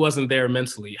and he wasn't there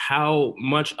mentally. How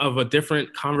much of a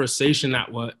different conversation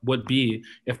that would be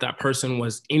if that person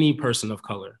was any person of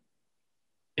color,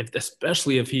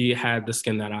 especially if he had the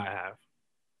skin that I have.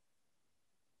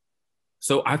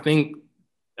 So I think,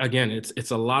 again,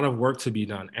 it's a lot of work to be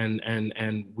done.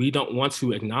 And we don't want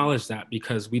to acknowledge that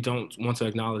because we don't want to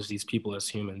acknowledge these people as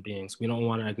human beings. We don't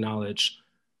want to acknowledge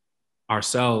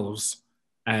ourselves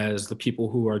as the people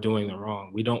who are doing the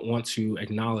wrong. We don't want to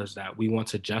acknowledge that. We want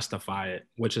to justify it,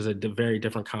 which is a very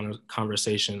different kind of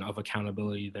conversation of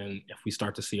accountability than if we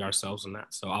start to see ourselves in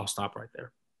that. So I'll stop right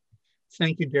there.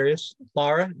 Thank you, Darius.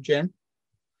 Lara, Jen?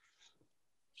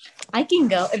 I can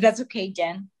go, if that's okay,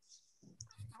 Jen.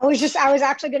 I was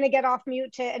actually going to get off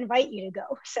mute to invite you to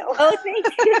go. So, oh, thank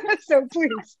you. So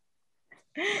please.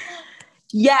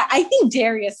 Yeah, I think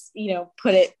Darius,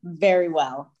 put it very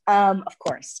well. Of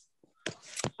course.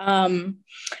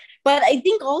 But I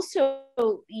think also,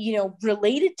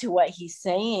 related to what he's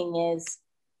saying is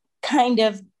kind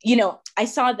of, I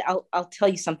saw, I'll tell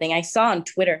you something. I saw on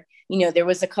Twitter, there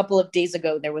was a couple of days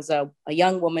ago, there was a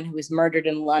young woman who was murdered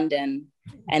in London,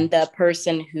 and the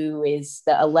person who is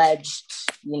the alleged,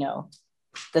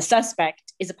 the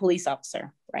suspect is a police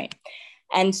officer, right?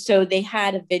 And so they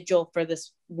had a vigil for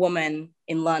this woman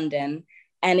in London.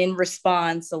 And in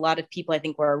response, a lot of people, I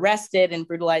think, were arrested and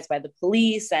brutalized by the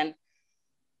police. And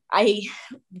I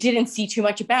didn't see too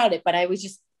much about it, but I was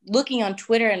just looking on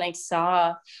Twitter and I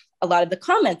saw a lot of the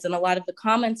comments, and a lot of the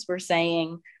comments were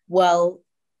saying, well,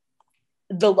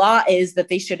 the law is that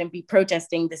they shouldn't be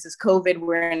protesting. This is COVID.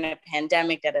 We're in a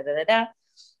pandemic, da, da, da, da,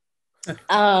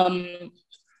 da.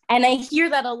 And I hear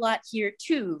that a lot here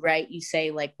too, right? You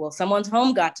say like, well, someone's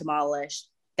home got demolished.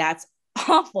 That's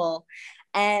awful.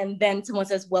 And then someone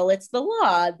says, well, it's the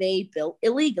law. They built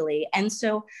illegally. And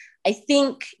so I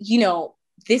think,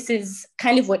 this is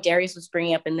kind of what Darius was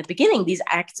bringing up in the beginning, these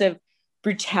acts of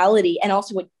brutality, and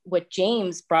also what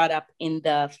James brought up in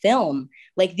the film,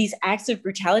 like these acts of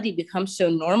brutality become so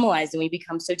normalized and we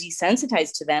become so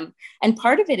desensitized to them. And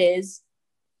part of it is,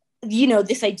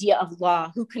 this idea of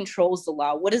law, who controls the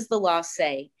law? What does the law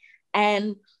say?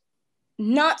 And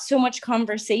not so much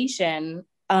conversation,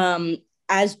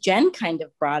 as Jen kind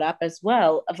of brought up as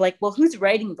well, of like, well, who's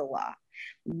writing the law?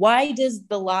 Why does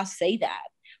the law say that?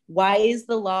 Why is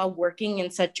the law working in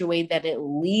such a way that it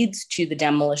leads to the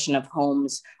demolition of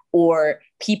homes or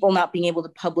people not being able to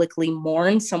publicly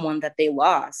mourn someone that they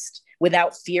lost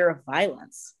without fear of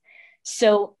violence?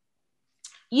 So,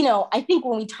 I think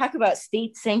when we talk about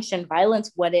state-sanctioned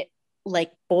violence, what it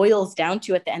boils down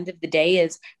to at the end of the day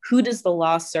is, who does the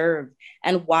law serve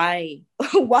and why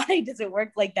does it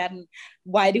work like that? And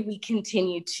why do we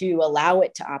continue to allow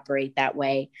it to operate that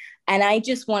way? And I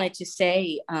just wanted to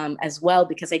say as well,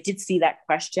 because I did see that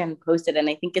question posted, and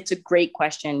I think it's a great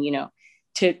question,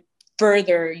 to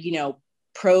further,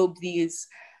 probe these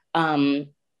kind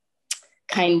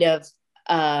of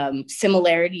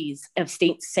similarities of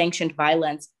state-sanctioned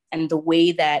violence and the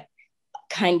way that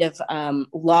kind of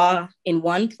law in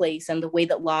one place and the way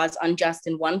that law is unjust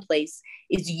in one place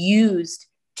is used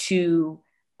to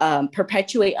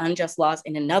perpetuate unjust laws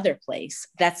in another place.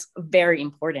 That's very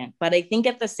important. But I think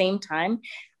at the same time,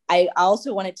 I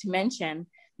also wanted to mention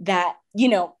that, you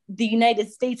know, the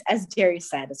United States, as Darius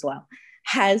said as well,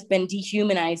 has been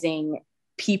dehumanizing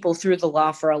people through the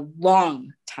law for a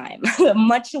long time,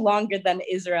 much longer than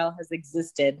Israel has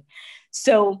existed.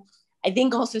 So I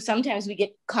think also sometimes we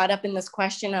get caught up in this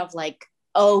question of like,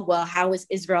 oh, well, how is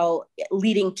Israel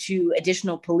leading to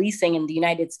additional policing in the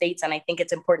United States? And I think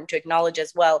it's important to acknowledge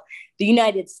as well, the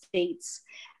United States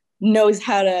knows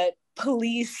how to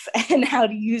police and how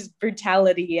to use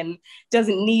brutality and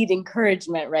doesn't need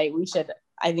encouragement, right?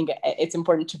 I think it's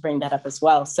important to bring that up as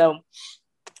well. So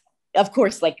of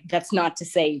course, like, that's not to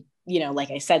say, you know,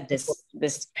 like I said,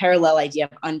 this parallel idea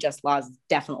of unjust laws is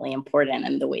definitely important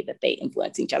and the way that they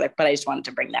influence each other. But I just wanted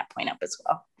to bring that point up as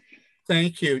well.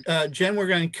 Thank you. Jen, we're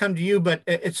going to come to you, but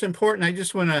it's important. I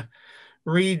just want to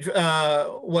read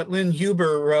what Lynn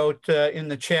Huber wrote in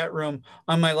the chat room.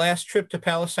 On my last trip to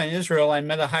Palestine, Israel, I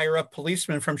met a higher up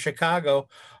policeman from Chicago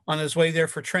on his way there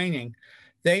for training.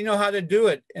 They know how to do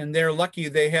it, and they're lucky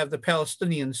they have the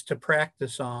Palestinians to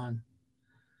practice on.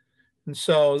 And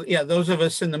so, yeah, those of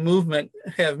us in the movement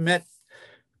have met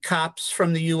cops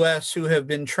from the U.S. who have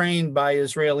been trained by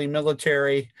Israeli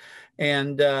military.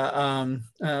 And so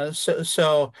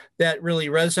that really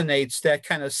resonates, that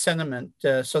kind of sentiment.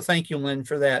 So thank you, Lynn,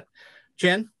 for that.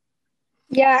 Jen?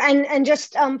 Yeah, and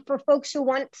just for folks who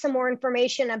want some more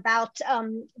information about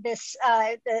this,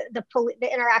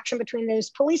 the interaction between those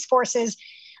police forces,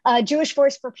 Jewish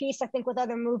Voice for Peace, I think with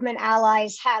other movement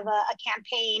allies, have a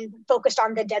campaign focused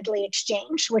on the deadly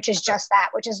exchange, which is just that,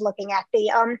 which is looking at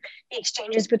the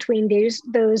exchanges between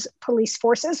those police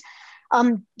forces.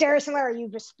 Darius and Lara, you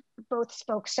just both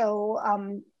spoke so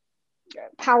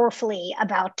powerfully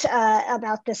about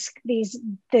the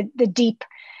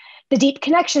deep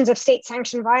connections of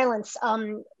state-sanctioned violence.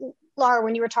 Lara,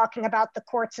 when you were talking about the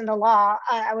courts and the law,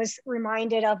 I was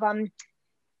reminded of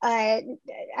I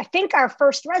think our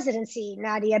first residency,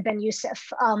 Nadia Ben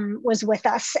Youssef, was with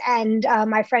us, and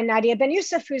my friend Nadia Ben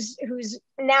Youssef, who's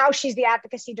now she's the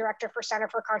advocacy director for Center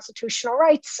for Constitutional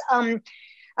Rights,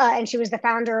 and she was the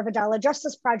founder of Adala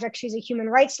Justice Project. She's a human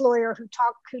rights lawyer who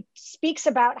speaks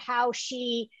about how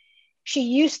she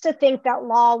used to think that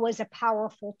law was a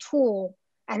powerful tool,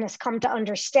 and has come to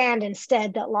understand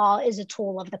instead that law is a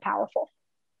tool of the powerful.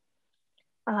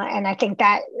 And I think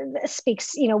that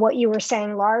speaks, you know, what you were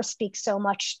saying, Lara, speaks so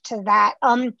much to that.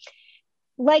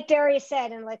 Like Darius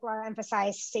said, and like Lara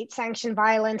emphasized, state-sanctioned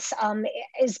violence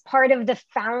is part of the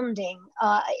founding.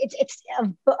 It's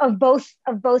of both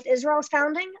Israel's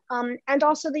founding and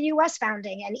also the U.S.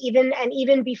 founding, and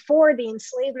even before the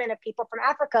enslavement of people from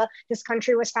Africa, this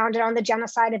country was founded on the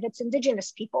genocide of its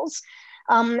indigenous peoples,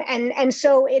 and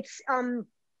so it's.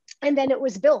 And then it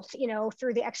was built, you know,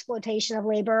 through the exploitation of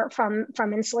labor from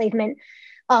enslavement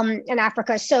in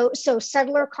Africa. So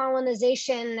settler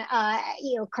colonization,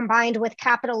 you know, combined with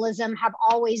capitalism have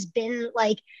always been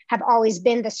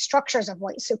the structures of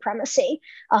white supremacy,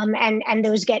 and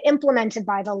those get implemented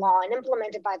by the law and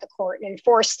implemented by the court and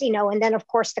enforced, you know, and then of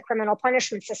course the criminal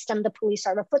punishment system. The police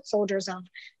are the foot soldiers of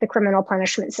the criminal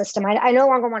punishment system. I no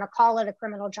longer want to call it a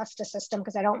criminal justice system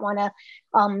because I don't want to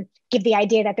give the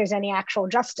idea that there's any actual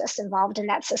justice involved in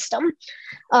that system.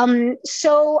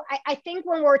 So I think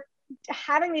when we're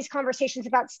having these conversations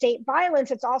about state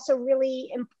violence, it's also really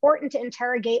important to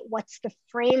interrogate what's the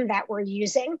frame that we're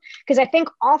using. Because I think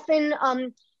often,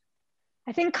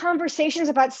 I think conversations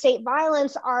about state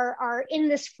violence are in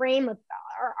this frame of,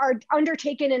 are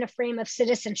undertaken in a frame of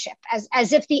citizenship,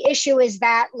 as if the issue is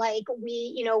that like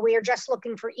we are just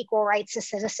looking for equal rights as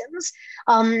citizens,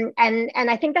 and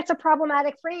I think that's a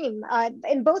problematic frame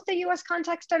in both the U.S.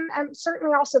 context and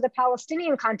certainly also the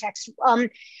Palestinian context.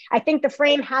 I think the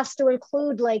frame has to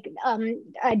include like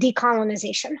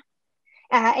decolonization,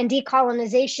 and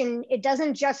decolonization. It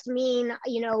doesn't just mean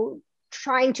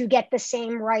trying to get the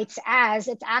same rights as.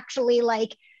 It's actually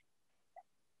like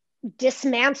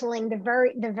dismantling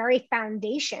the very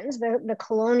foundations, the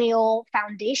colonial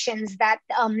foundations that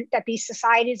these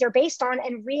societies are based on,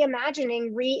 and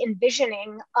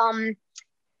re-envisioning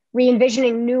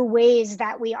new ways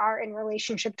that we are in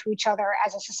relationship to each other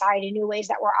as a society, new ways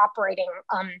that we're operating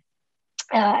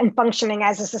and functioning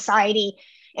as a society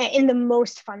in the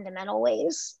most fundamental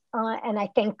ways. And I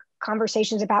think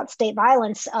conversations about state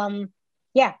violence,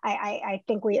 I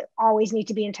think we always need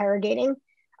to be interrogating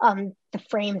the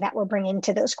frame that we're bringing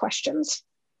to those questions.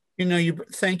 You know,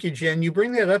 thank you, Jen. You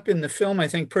bring that up in the film, I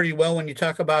think, pretty well when you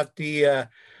talk about the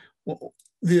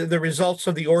results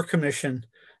of the Orr Commission.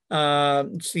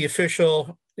 It's the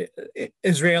official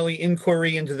Israeli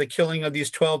inquiry into the killing of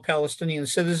these 12 Palestinian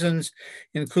citizens,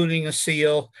 including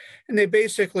Aseel, and they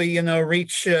basically, you know,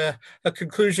 reach a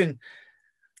conclusion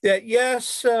that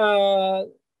yes,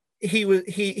 he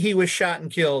was shot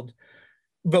and killed,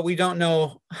 but we don't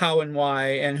know how and why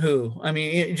and who. I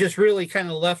mean, it just really kind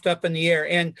of left up in the air.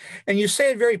 And you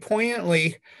say it very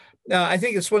poignantly. I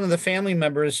think it's one of the family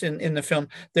members in the film.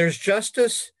 There's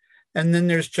justice, and then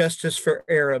there's justice for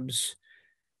Arabs.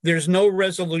 There's no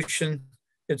resolution.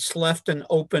 It's left an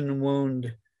open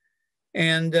wound.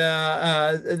 And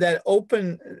that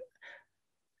open,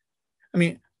 I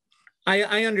mean,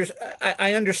 I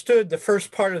understood the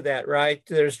first part of that, right?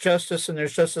 There's justice and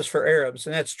there's justice for Arabs,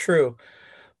 and that's true.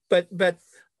 But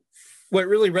what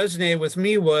really resonated with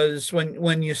me was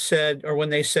when you said, or when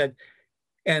they said,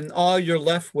 and all you're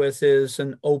left with is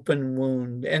an open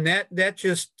wound. And that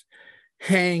just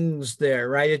hangs there,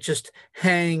 right? It just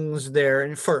hangs there.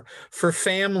 And for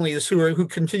families who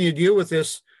continue to deal with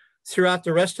this throughout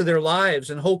the rest of their lives,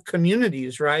 and whole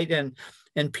communities, right?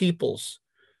 And peoples.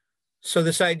 So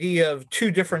this idea of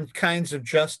two different kinds of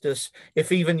justice,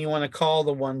 if even you want to call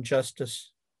the one justice.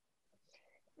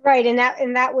 Right, and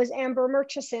that was Amber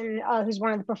Murchison, who's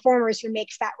one of the performers, who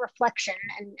makes that reflection,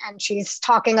 and she's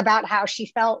talking about how she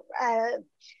felt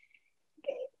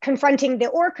confronting the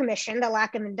Orr Commission, the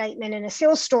lack of indictment in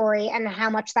Aseel's story, and how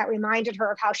much that reminded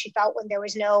her of how she felt when there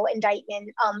was no indictment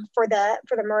for the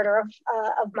murder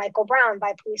of Michael Brown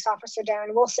by police officer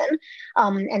Darren Wilson,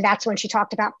 and that's when she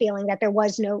talked about feeling that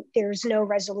there's no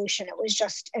resolution. It was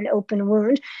just an open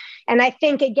wound, and I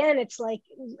think again,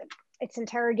 it's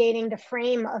interrogating the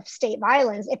frame of state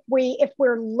violence. If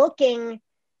we're looking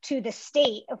to the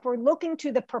state, if we're looking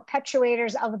to the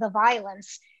perpetuators of the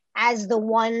violence as the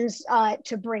ones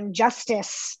to bring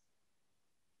justice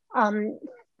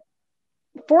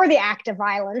for the act of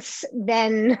violence,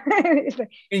 then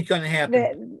it's going to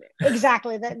happen.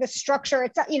 Exactly. The structure,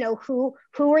 it's, you know, who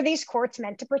are these courts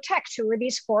meant to protect? Who are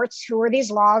these courts? Who are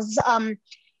these laws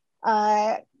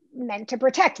meant to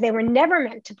protect? They were never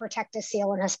meant to protect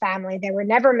Aseel and his family. They were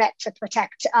never meant to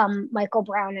protect Michael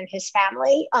Brown and his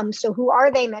family. So who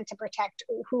are they meant to protect?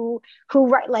 Who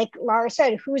like Lara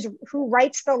said, who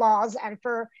writes the laws, and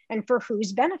for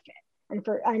whose benefit?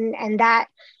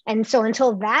 And so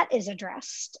until that is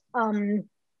addressed, then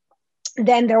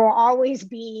there will always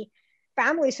be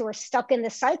families who are stuck in the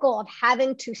cycle of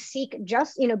having to seek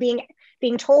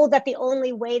being told that the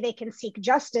only way they can seek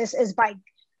justice is by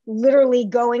literally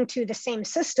going to the same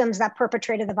systems that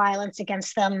perpetrated the violence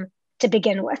against them to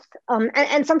begin with.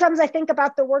 And sometimes I think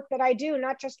about the work that I do,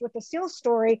 not just with the Aseel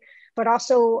story, but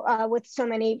also with so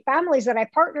many families that I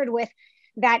partnered with,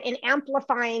 that in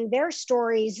amplifying their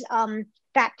stories,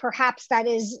 that perhaps that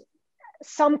is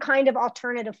some kind of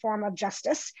alternative form of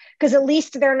justice, because at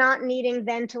least they're not needing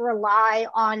then to rely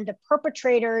on the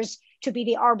perpetrators to be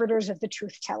the arbiters of the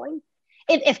truth telling.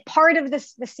 If part of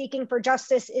this, the seeking for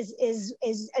justice is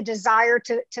a desire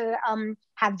to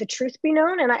have the truth be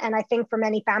known, and I think for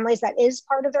many families that is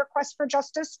part of their quest for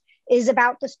justice, is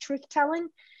about this truth telling,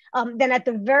 then at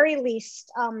the very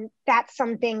least, that's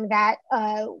something that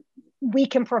we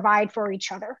can provide for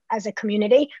each other as a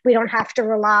community. We don't have to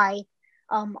rely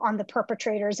on the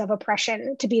perpetrators of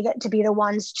oppression to be the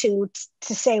ones to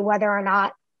say whether or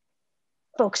not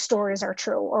folks' stories are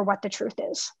true or what the truth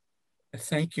is.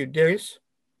 Thank you, Darius.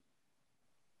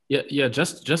 Yeah.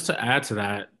 Just to add to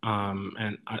that,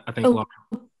 and I think Lara,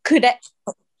 could I?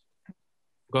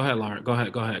 Go ahead, Lara. Go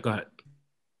ahead.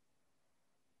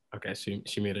 Okay,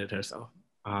 she muted herself.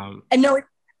 No,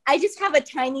 I just have a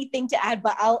tiny thing to add,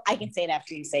 but I can say it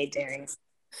after you say it, Darius.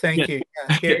 Thank you.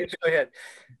 Yeah, Darius, go ahead.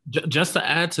 Just to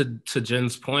add to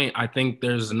Jen's point, I think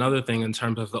there's another thing in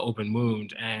terms of the open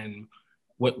wound, and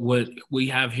what we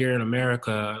have here in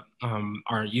America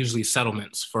are usually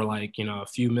settlements for a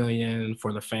few million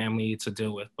for the family to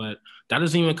deal with, but that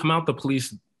doesn't even come out the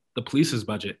police's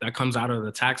budget. That comes out of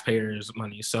the taxpayers'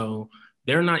 money. So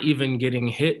they're not even getting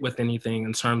hit with anything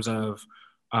in terms of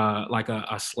like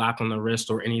a slap on the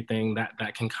wrist or anything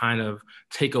that can kind of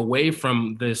take away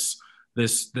from this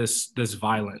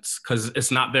violence, because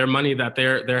it's not their money that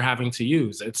they're having to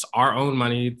use. It's our own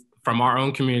money from our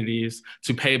own communities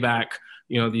to pay back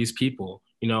these people.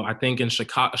 I think in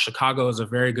Chicago is a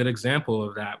very good example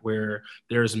of that, where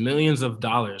there's millions of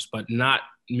dollars, but not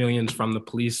millions from the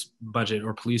police budget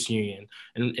or police union.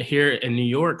 And here in New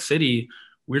York City,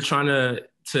 we're trying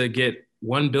to get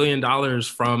 $1 billion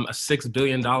from a $6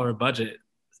 billion budget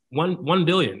 1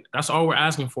 billion. That's all we're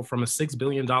asking for from a $6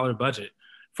 billion budget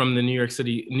from the New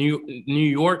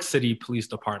York City Police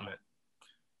Department.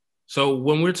 So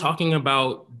when we're talking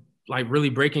about like really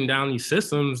breaking down these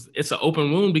systems, it's an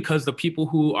open wound because the people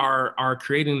who are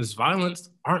creating this violence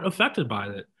aren't affected by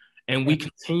it. And we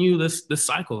continue this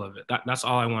cycle of it. That's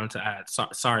all I wanted to add.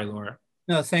 Sorry, Laura.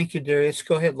 No, thank you, Darius.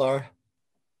 Go ahead, Laura.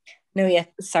 No, yeah,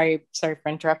 sorry for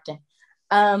interrupting.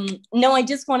 No, I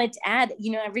just wanted to add,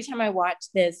 every time I watch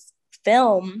this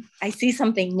film, I see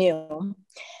something new.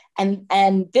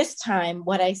 And this time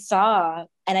what I saw,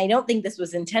 and I don't think this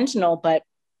was intentional, but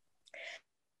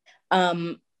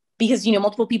because,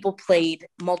 multiple people played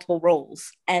multiple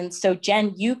roles. And so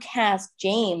Jen, you cast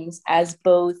James as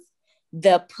both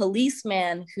the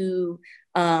policeman who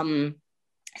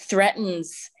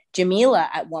threatens Jamila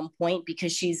at one point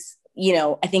because she's,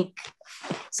 I think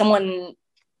someone,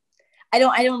 I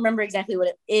don't remember exactly what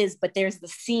it is, but there's the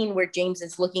scene where James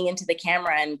is looking into the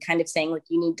camera and kind of saying, like,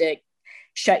 you need to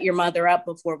shut your mother up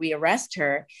before we arrest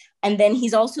her. And then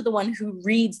he's also the one who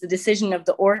reads the decision of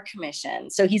the Orr Commission.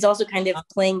 So he's also kind of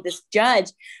playing this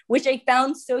judge, which I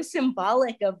found so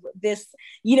symbolic of this,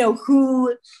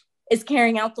 who is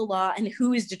carrying out the law and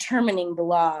who is determining the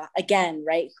law again,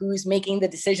 right? Who's making the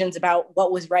decisions about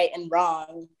what was right and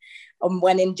wrong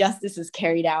when injustice is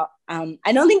carried out.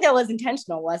 I don't think that was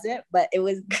intentional, was it? But it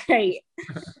was great.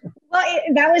 Well,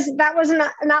 that was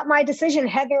not my decision.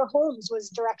 Heather Holmes was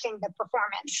directing the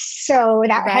performance, so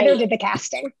that right. Heather did the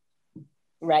casting.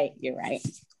 Right, you're right.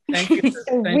 Thank you.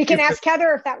 We can ask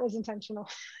Heather if that was intentional.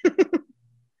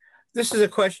 This is a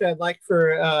question I'd like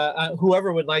for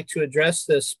whoever would like to address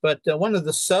this, but one of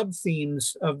the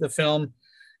sub-themes of the film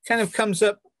kind of comes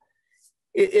up.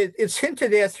 It's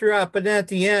hinted at throughout, but at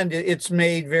the end, it's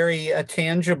made very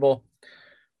tangible.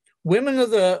 Women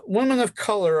of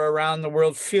color around the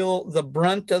world feel the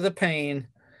brunt of the pain,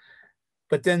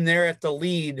 but then they're at the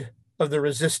lead of the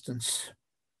resistance.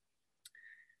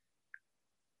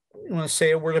 You want to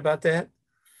say a word about that?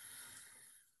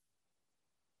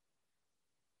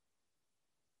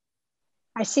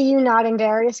 I see you nodding,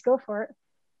 Darius. Go for it.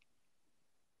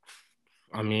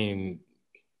 I mean,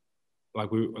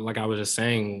 like I was just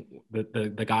saying,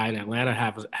 the guy in Atlanta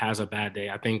has a bad day.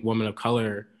 I think women of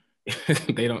color,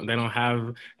 they don't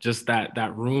have just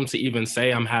that room to even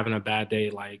say I'm having a bad day.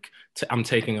 Like I'm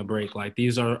taking a break. Like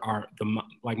these are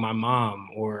like my mom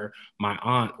or my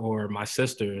aunt or my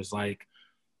sisters. Like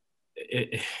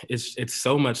it's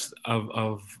so much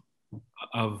of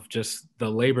just the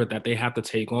labor that they have to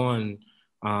take on.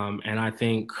 And I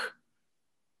think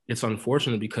it's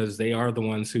unfortunate because they are the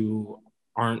ones who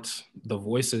aren't the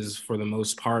voices for the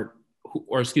most part,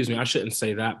 or excuse me, I shouldn't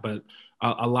say that, but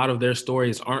a lot of their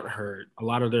stories aren't heard. A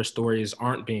lot of their stories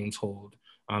aren't being told.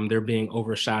 They're being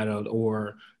overshadowed,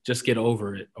 or just get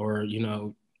over it, or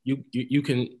you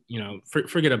can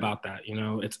forget about that.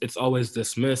 It's always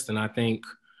dismissed, and I think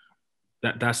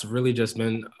that's really just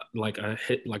been like a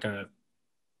hit,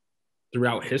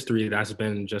 throughout history. That's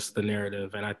been just the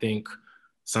narrative, and I think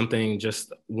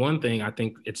one thing I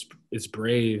think it's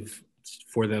brave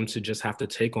for them to just have to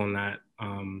take on that.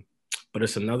 But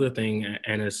it's another thing,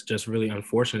 and it's just really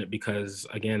unfortunate because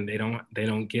again, they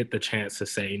don't get the chance to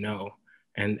say no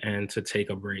and to take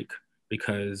a break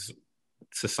because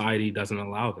society doesn't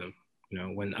allow them,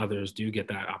 when others do get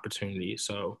that opportunity.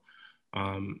 So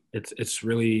it's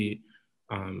really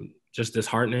just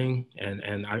disheartening,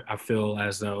 and I feel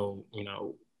as though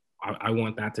I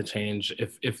want that to change.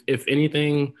 If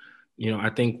anything,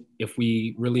 I think if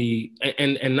we really,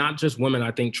 and not just women, I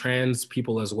think trans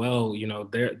people as well,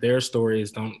 their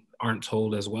stories aren't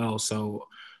told as well. So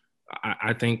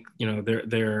I think,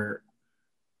 they're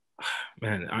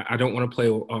man, I don't want to play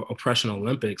oppression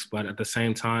Olympics, but at the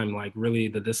same time, like really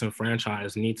the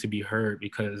disenfranchised need to be heard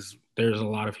because there's a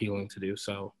lot of healing to do.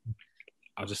 So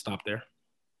I'll just stop there.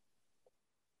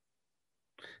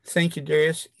 Thank you,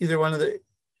 Darius. Either one of the,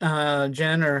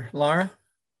 Jen or Lara?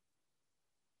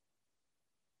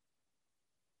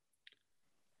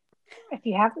 If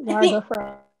you have, Lara, go for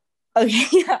it. Okay,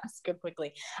 yeah, let's go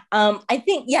quickly. I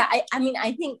think, yeah,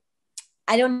 I think,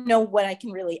 I don't know what I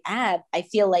can really add. I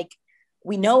feel like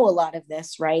we know a lot of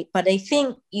this, right? But I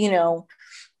think,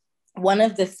 one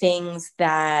of the things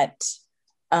that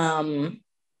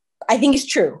I think is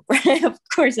true, right? Of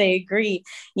course, I agree.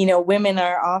 Women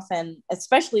are often,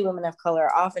 especially women of color,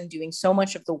 are often doing so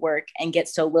much of the work and get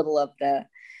so little of the,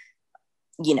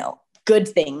 good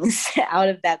things out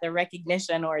of that, the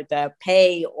recognition or the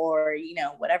pay or,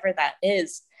 whatever that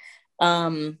is.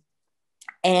 And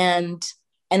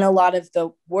a lot of the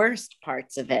worst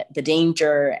parts of it, the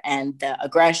danger and the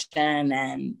aggression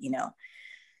and,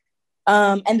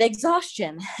 and the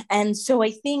exhaustion. And so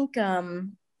I think,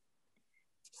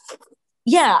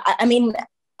 yeah, I mean,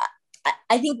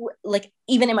 I think like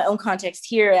even in my own context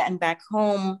here and back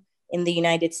home in the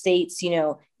United States, you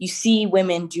know, you see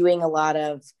women doing a lot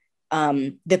of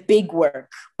the big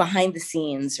work behind the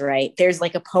scenes, right? There's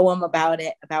like a poem about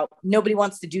it, about nobody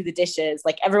wants to do the dishes.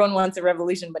 Like everyone wants a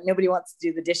revolution, but nobody wants to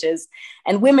do the dishes.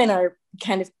 And women are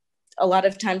kind of a lot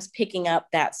of times picking up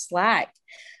that slack.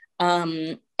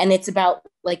 And it's about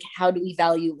like, how do we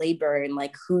value labor, and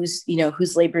like whose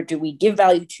labor do we give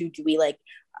value to? Do we like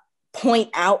point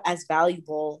out as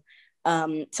valuable?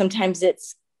 Sometimes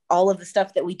it's all of the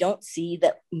stuff that we don't see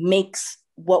that makes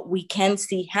what we can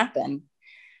see happen.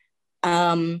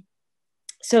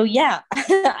 So yeah,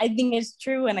 I think it's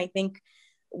true. And I think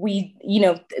we, you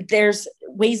know, there's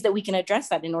ways that we can address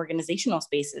that in organizational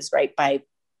spaces, right? By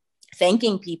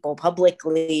thanking people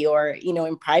publicly or, you know,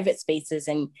 in private spaces,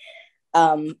 and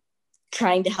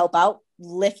trying to help out,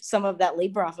 lift some of that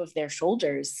labor off of their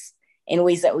shoulders in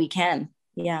ways that we can.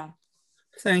 Yeah.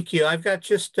 Thank you. I've got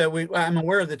just, I'm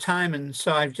aware of the time, and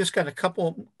so I've just got a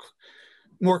couple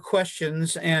more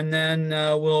questions, and then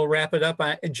we'll wrap it up.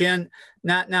 Jen,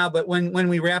 not now, but when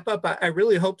we wrap up, I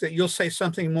really hope that you'll say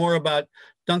something more about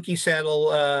Donkey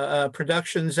Saddle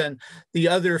Productions and the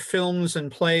other films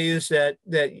and plays that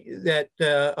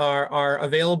are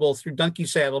available through Donkey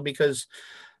Saddle, because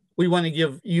we want to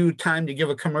give you time to give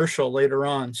a commercial later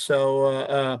on.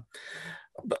 So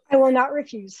I will not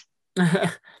refuse.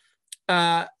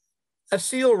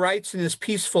 Aseel writes in his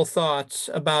Peaceful Thoughts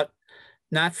about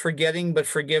not forgetting, but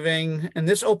forgiving. And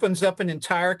this opens up an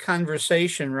entire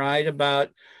conversation, right, about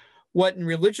what in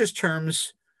religious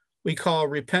terms we call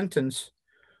repentance,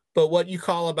 but what you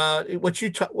call about,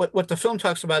 what the film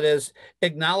talks about is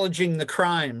acknowledging the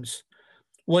crimes.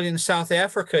 What in South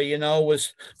Africa, you know,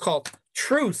 was called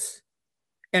truth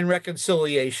and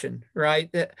reconciliation, right?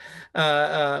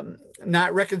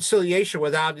 Not reconciliation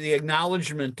without the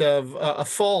acknowledgement of a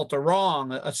fault, a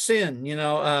wrong, a sin, you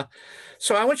know.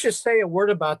 So I want you to say a word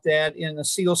about that in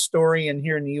Aseel's story and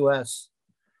here in the U.S.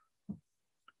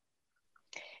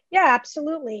 Yeah,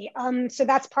 absolutely. So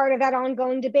that's part of that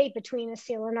ongoing debate between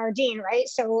Aseel and Ardeen, right?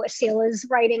 So Aseel is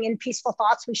writing in Peaceful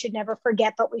Thoughts, we should never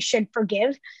forget, but we should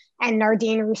forgive. And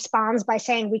Ardeen responds by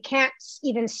saying, we can't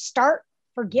even start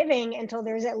forgiving until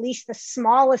there's at least the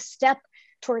smallest step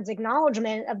towards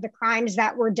acknowledgement of the crimes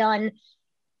that were done,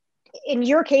 in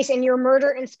your case, in your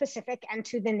murder in specific, and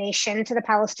to the nation, to the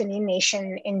Palestinian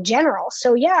nation in general.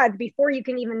 So yeah, before you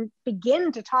can even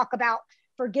begin to talk about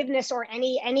forgiveness or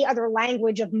any other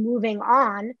language of moving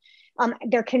on,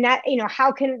 there cannot, you know,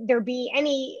 how can there be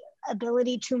any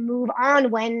ability to move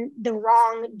on when the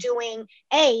wrongdoing,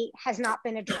 A, has not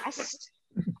been addressed,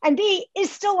 and B, is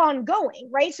still ongoing,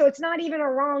 right? So it's not even a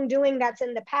wrongdoing that's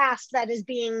in the past that is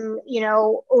being, you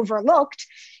know, overlooked.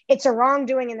 It's a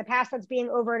wrongdoing in the past that's being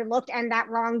overlooked, and that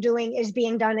wrongdoing is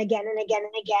being done again and again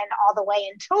and again all the way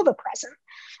until the present.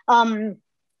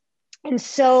 And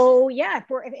so, yeah, if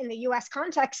we're in the U.S.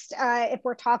 context, if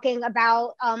we're talking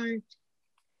about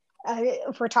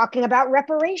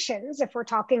reparations, if we're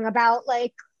talking about,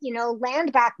 like, you know,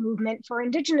 land back movement for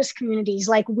Indigenous communities,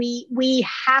 like we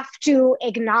have to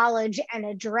acknowledge and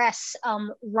address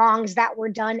wrongs that were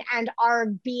done and are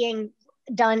being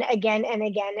done again and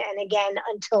again and again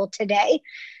until today,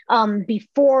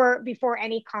 before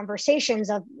any conversations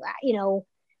of, you know,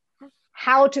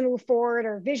 how to move forward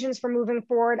or visions for moving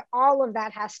forward. All of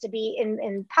that has to be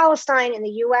in Palestine, in the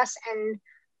U.S., and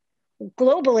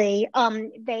globally. I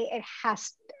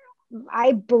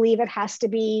believe it has to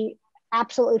be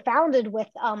absolutely founded with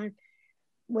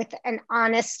an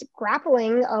honest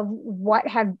grappling of what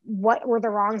were the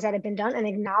wrongs that have been done, an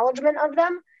acknowledgement of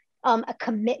them, a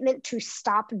commitment to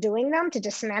stop doing them, to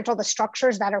dismantle the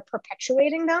structures that are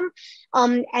perpetuating them,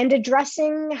 and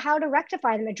addressing how to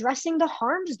rectify them, addressing the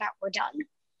harms that were done,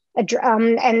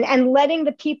 and letting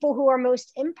the people who are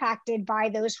most impacted by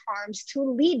those harms to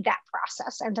lead that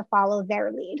process and to follow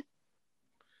their lead.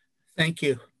 Thank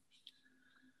you.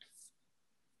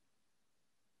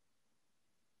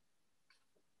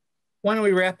 Why don't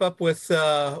we wrap up with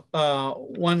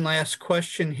one last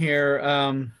question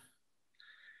here.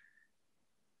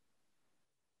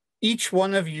 Each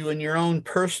one of you in your own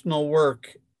personal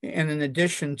work, and in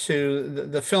addition to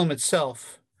the film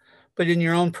itself, but in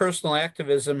your own personal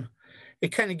activism, it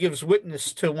kind of gives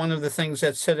witness to one of the things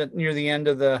that's said near the end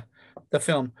of the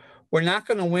film. We're not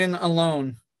going to win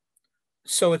alone.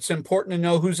 So it's important to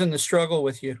know who's in the struggle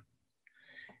with you.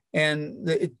 And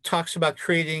it talks about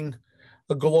creating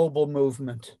a global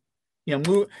movement, you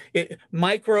know,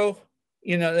 micro,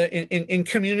 you know, in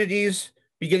communities,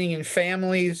 beginning in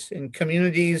families, in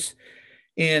communities,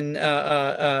 in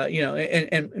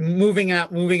and moving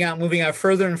out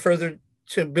further and further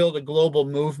to build a global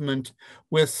movement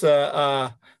with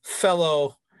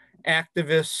fellow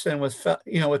activists and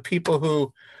with people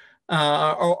who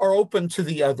are open to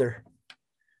the other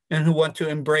and who want to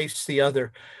embrace the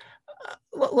other.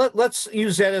 Let's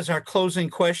use that as our closing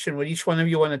question. Would each one of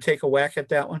you want to take a whack at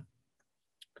that one?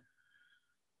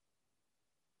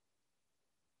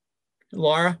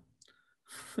 Lara?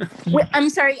 Wait, I'm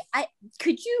sorry.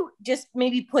 Could you just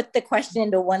maybe put the question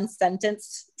into one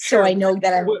sentence so Sure. I know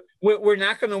that we're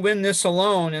not going to win this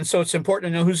alone, and so it's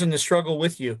important to know who's in the struggle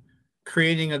with you,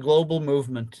 creating a global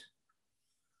movement.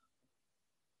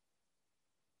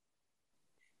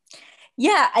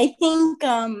 Yeah, I think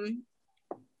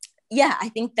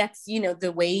that's,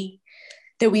 the way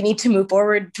that we need to move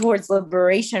forward towards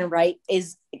liberation, right,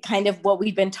 is kind of what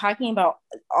we've been talking about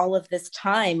all of this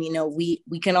time. We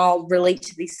can all relate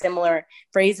to these similar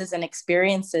phrases and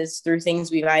experiences through things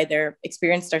we've either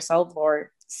experienced ourselves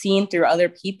or seen through other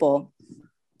people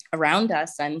around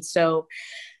us. And so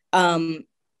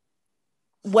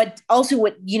what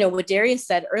Darius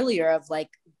said earlier of like,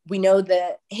 we know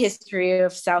the history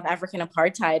of South African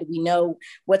apartheid. We know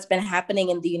what's been happening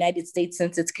in the United States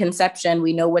since its conception.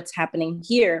 We know what's happening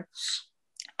here.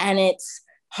 And it's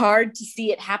hard to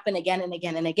see it happen again and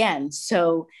again and again.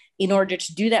 So in order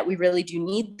to do that, we really do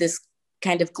need this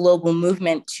kind of global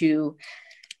movement to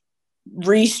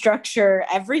restructure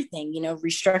everything,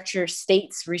 restructure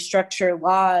states, restructure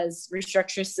laws,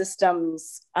 restructure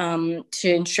systems to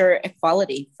ensure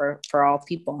equality for all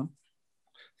people.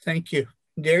 Thank you.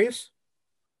 Darius?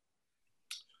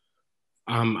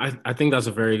 I think that's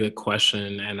a very good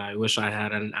question, and I wish I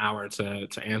had an hour to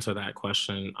answer that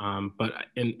question. But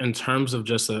in terms of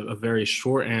just a very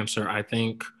short answer, I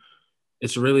think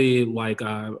it's really like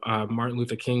Martin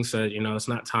Luther King said, it's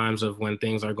not times of when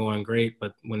things are going great,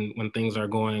 but when things are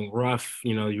going rough,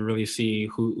 you really see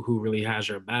who really has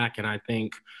your back. And I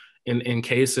think in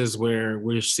cases where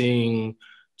we're seeing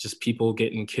just people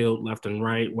getting killed left and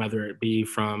right, whether it be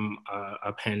from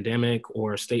a pandemic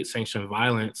or state-sanctioned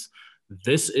violence,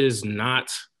 this is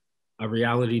not a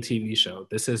reality TV show.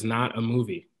 This is not a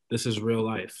movie. This is real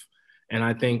life. And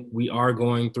I think we are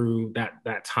going through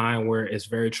that time where it's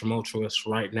very tumultuous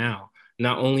right now,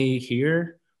 not only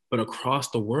here, but across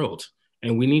the world.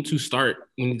 And we need to stop.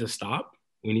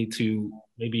 We need to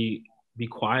maybe be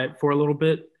quiet for a little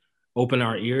bit, open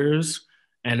our ears,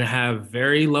 and have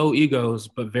very low egos,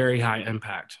 but very high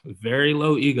impact. Very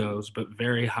low egos, but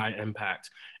very high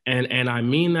impact. And I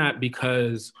mean that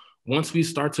because once we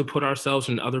start to put ourselves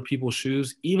in other people's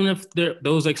shoes, even if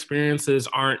those experiences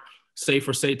aren't, say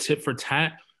tit for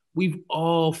tat, we've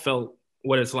all felt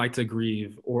what it's like to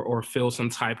grieve or feel some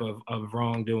type of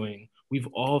wrongdoing. We've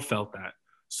all felt that.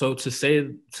 So to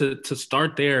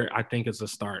start there, I think is a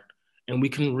start. And we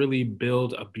can really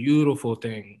build a beautiful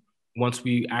thing once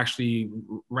we actually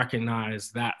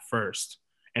recognize that first.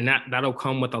 And that'll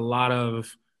come with a lot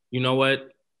of,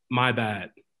 my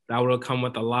bad. That will come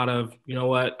with a lot of,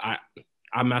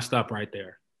 I messed up right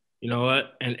there.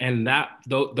 And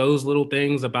those little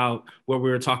things about what we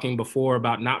were talking before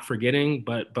about not forgetting,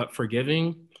 but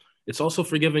forgiving. It's also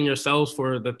forgiving yourselves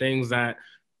for the things that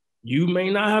you may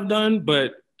not have done,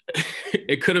 but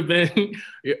it could have been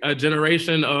a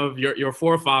generation of your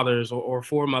forefathers or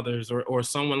foremothers or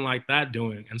someone like that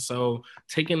doing. And so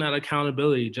taking that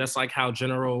accountability, just like how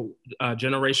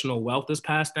generational wealth is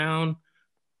passed down,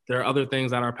 there are other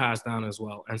things that are passed down as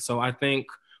well. And so I think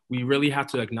we really have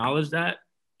to acknowledge that,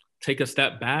 take a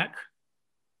step back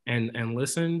and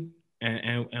listen,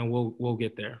 and we'll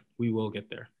get there. We will get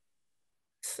there.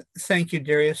 Thank you,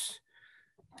 Darius.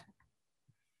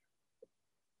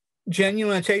 Jen, you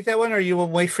want to take that one, or you will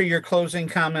wait for your closing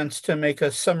comments to make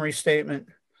a summary statement?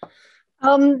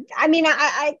 I mean,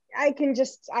 I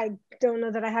don't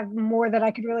know that I have more that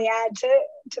I could really add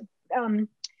to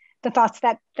the thoughts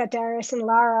that Darius and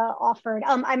Lara offered.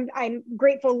 I'm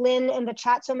grateful, Lynn, in the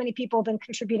chat. So many people have been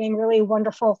contributing really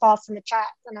wonderful thoughts in the chat,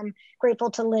 and I'm grateful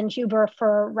to Lynn Huber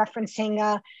for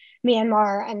referencing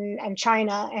Myanmar and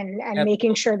China and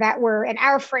making sure that we're in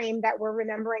our frame, that we're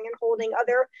remembering and holding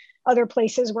other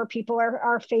places where people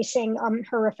are facing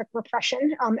horrific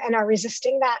repression and are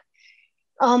resisting that.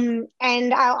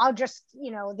 And I'll just,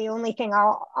 the only thing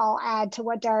I'll add to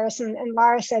what Darius and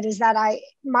Lara said is that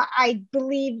I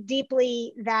believe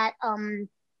deeply that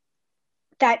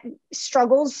that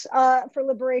struggles for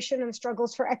liberation and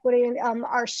struggles for equity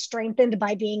are strengthened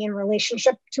by being in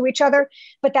relationship to each other.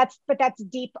 But that's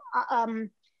deep.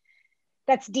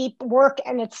 that's deep work,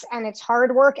 and it's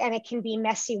hard work, and it can be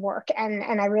messy work.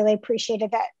 And I really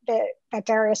appreciated that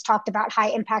Darius talked about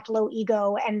high impact, low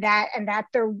ego, and that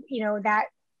that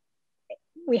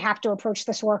we have to approach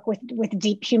this work with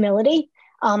deep humility,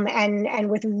 and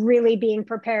with really being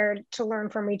prepared to learn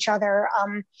from each other,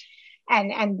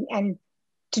 and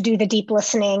to do the deep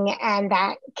listening. And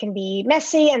that can be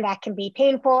messy, and that can be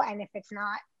painful. And if it's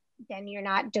not, then you're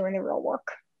not doing the real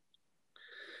work.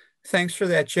 Thanks for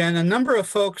that, Jen. A number of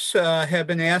folks have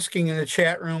been asking in the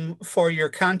chat room for your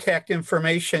contact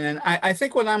information. And I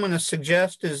think what I'm going to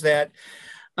suggest is that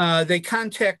they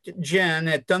contact Jen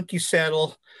at Donkey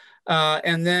Saddle.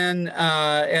 And then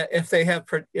if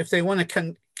they want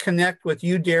to connect with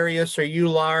you, Darius, or you,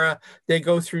 Lara, they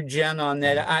go through Jen on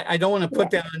that. I don't want to put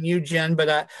that on you, Jen,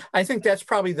 but I think that's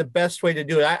probably the best way to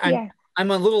do it. I'm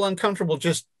a little uncomfortable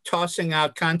just tossing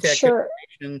out contact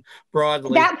information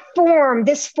broadly.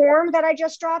 This form that I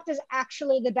just dropped is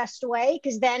actually the best way,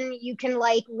 because then you can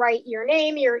write your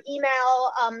name, your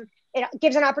email. It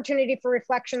gives an opportunity for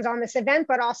reflections on this event,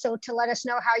 but also to let us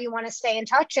know how you want to stay in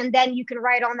touch. And then you can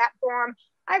write on that form,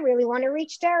 I really want to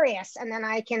reach Darius. And then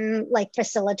I can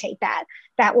facilitate that.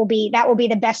 That will be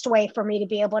the best way for me to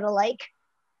be able to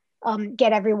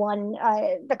get everyone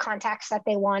the contacts that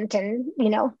they want, and,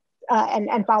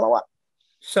 and follow up.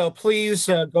 So please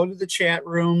go to the chat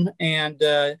room and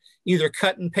either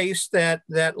cut and paste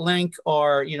that link,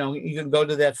 or, you can go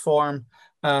to that form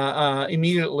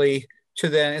immediately. To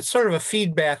then, it's sort of a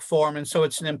feedback form, and so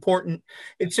it's important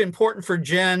for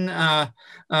Jen, and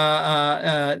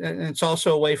it's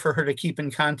also a way for her to keep in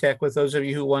contact with those of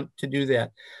you who want to do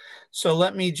that. So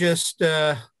let me just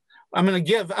I'm going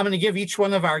to give each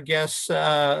one of our guests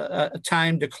a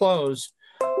time to close,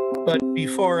 but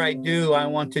before I do, I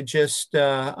want to just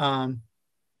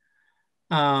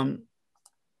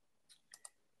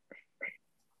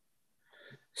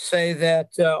say that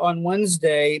on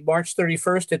Wednesday, March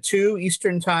 31st at 2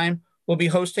 Eastern Time, we'll be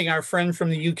hosting our friend from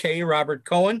the UK, Robert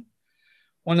Cohen,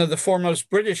 one of the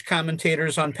foremost British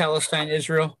commentators on Palestine,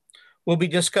 Israel. We'll be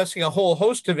discussing a whole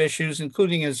host of issues,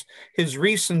 including his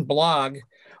recent blog,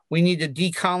 We Need to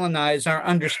Decolonize Our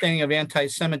Understanding of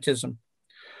Anti-Semitism.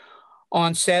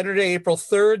 On Saturday, April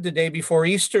 3rd, the day before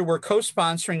Easter, we're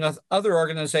co-sponsoring with other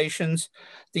organizations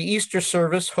the Easter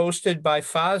service hosted by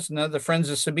FASNA, the Friends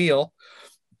of Sabeel,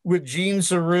 with Jean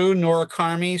Zaru, Nora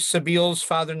Karmi, Sabeel's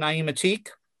father Naim Atik,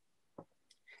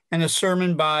 and a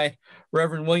sermon by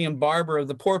Reverend William Barber of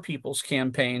the Poor People's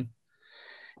Campaign.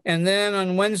 And then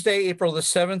on Wednesday, April the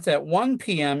 7th at 1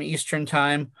 p.m. Eastern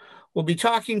Time, we'll be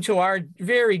talking to our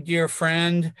very dear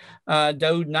friend,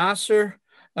 Daoud Nasser,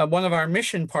 one of our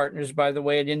mission partners, by the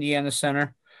way, at Indiana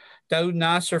Center, Daoud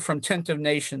Nasser from Tent of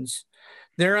Nations.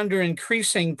 They're under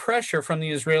increasing pressure from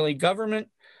the Israeli government,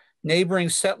 neighboring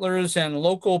settlers, and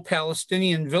local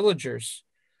Palestinian villagers.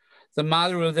 The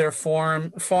motto of their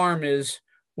farm is,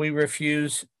 "We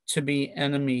refuse to be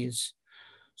enemies."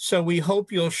 So we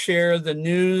hope you'll share the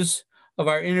news of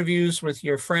our interviews with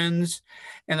your friends.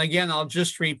 And again, I'll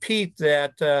just repeat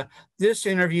that this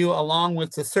interview, along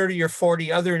with the 30 or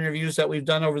 40 other interviews that we've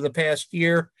done over the past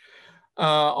year,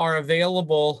 are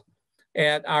available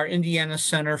at our Indiana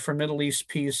Center for Middle East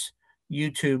Peace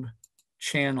YouTube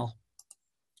channel.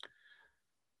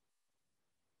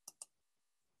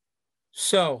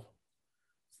 So,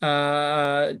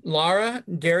 Lara,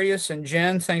 Darius, and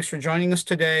Jen, thanks for joining us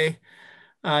today.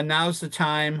 Now's the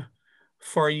time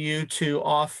for you to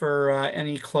offer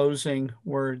any closing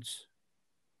words.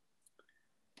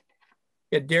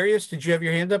 Yeah, Darius, did you have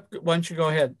your hand up? Why don't you go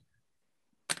ahead?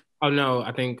 Oh, no,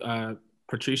 I think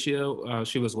Patricia,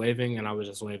 she was waving and I was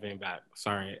just waving back.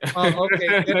 Sorry. Oh,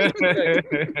 okay.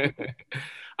 Good.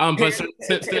 But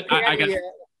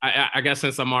I guess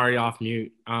since I'm already off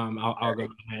mute, I'll go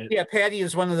ahead. Yeah, Patty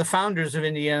is one of the founders of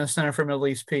Indiana Center for Middle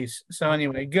East Peace. So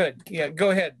anyway, good. Yeah, go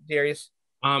ahead, Darius.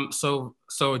 So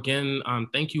again,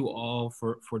 thank you all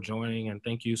for joining, and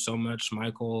thank you so much,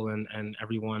 Michael, and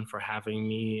everyone for having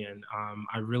me. And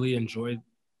I really enjoyed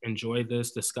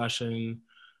this discussion.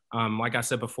 Like I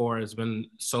said before, it's been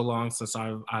so long since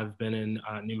I've been in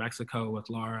New Mexico with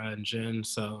Lara and Jen.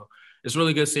 So it's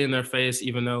really good seeing their face,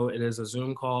 even though it is a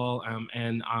Zoom call.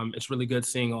 And it's really good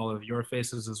seeing all of your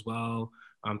faces as well.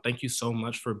 Thank you so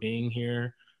much for being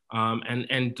here.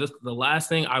 And just the last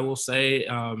thing I will say,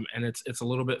 and it's a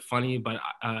little bit funny, but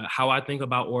how I think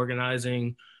about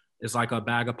organizing is like a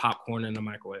bag of popcorn in the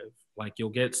microwave. Like, you'll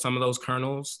get some of those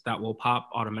kernels that will pop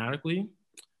automatically.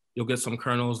 You'll get some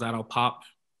kernels that'll pop,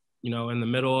 in the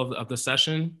middle of the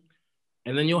session.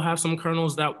 And then you'll have some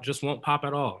kernels that just won't pop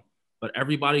at all. but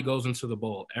everybody goes into the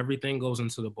bowl. Everything goes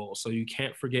into the bowl. So you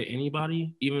can't forget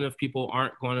anybody, even if people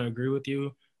aren't going to agree with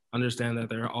you. Understand that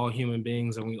they're all human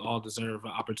beings and we all deserve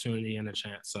an opportunity and a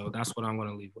chance. So that's what I'm going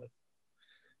to leave with.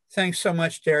 Thanks so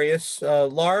much, Darius.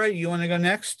 Lara, you want to go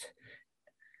next?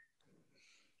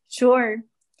 Sure.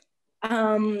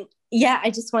 Yeah, I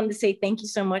just wanted to say thank you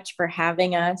so much for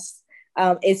having us.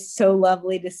 It's so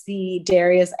lovely to see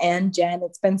Darius and Jen.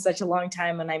 It's been such a long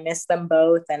time and I miss them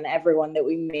both and everyone that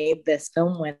we made this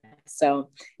film with. So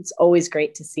it's always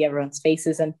great to see everyone's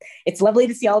faces, and it's lovely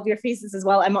to see all of your faces as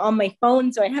well. I'm on my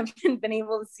phone, so I haven't been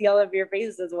able to see all of your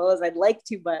faces as well as I'd like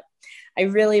to, but I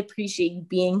really appreciate you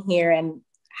being here and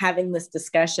having this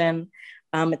discussion.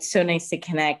 It's so nice to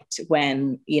connect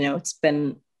when, it's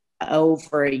been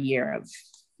over a year of,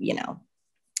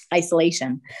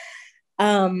 isolation.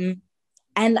 And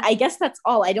I guess that's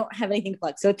all. I don't have anything to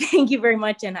plug. So thank you very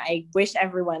much. And I wish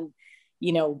everyone,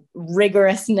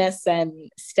 rigorousness and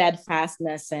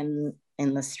steadfastness in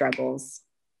the struggles.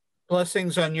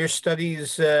 Blessings on your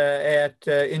studies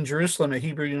in Jerusalem at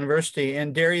Hebrew University.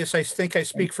 And Darius, I think I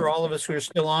speak for all of us who are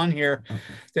still on here,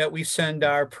 that we send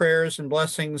our prayers and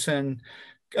blessings and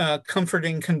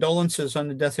comforting condolences on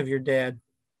the death of your dad.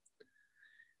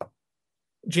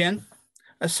 Jen,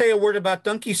 say a word about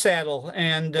Donkey Saddle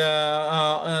and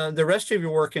the rest of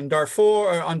your work in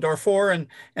Darfur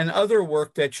and other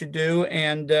work that you do,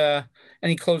 and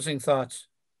any closing thoughts.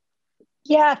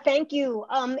 Yeah, thank you.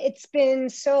 It's been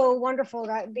so wonderful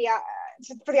to be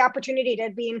for the opportunity to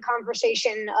be in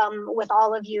conversation with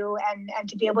all of you, and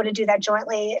to be able to do that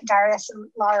jointly, Darius and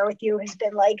Lara, with you has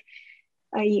been like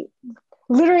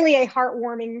literally a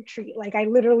heartwarming treat. Like, I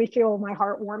literally feel my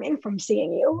heart warming from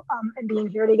seeing you and being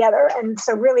here together. And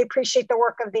so really appreciate the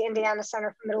work of the Indiana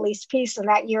Center for Middle East Peace, and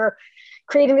that you're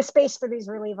creating a space for these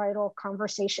really vital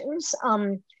conversations.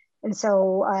 And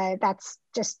so that's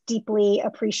just deeply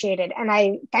appreciated. And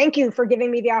I thank you for giving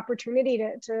me the opportunity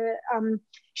to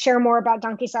share more about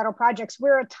Donkey Saddle Projects.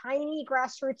 We're a tiny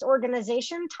grassroots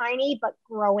organization, tiny but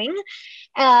growing.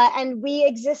 And we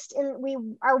exist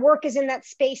our work is in that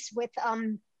space with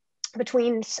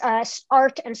between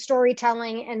art and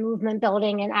storytelling and movement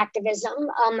building and activism.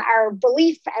 Our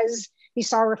belief, as you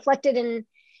saw reflected in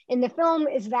the film,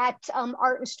 is that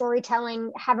art and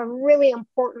storytelling have a really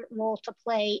important role to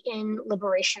play in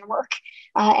liberation work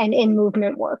and in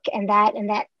movement work, and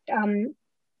that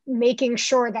making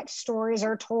sure that stories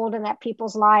are told and that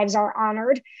people's lives are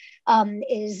honored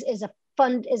is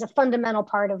a fundamental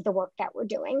part of the work that we're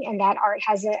doing, and that art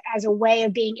has a way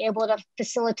of being able to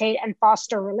facilitate and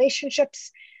foster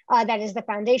relationships. That is the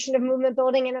foundation of movement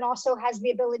building, and it also has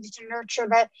the ability to nurture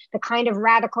the kind of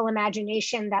radical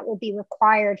imagination that will be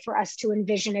required for us to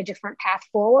envision a different path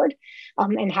forward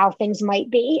and how things might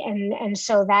be. And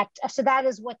so that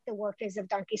is what the work is of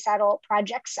Donkey Saddle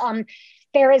Projects.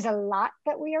 There is a lot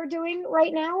that we are doing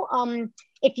right now.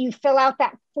 If you fill out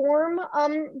that form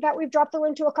that we've dropped the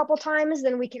link to a couple times,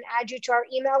 then we can add you to our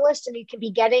email list and you can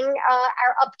be getting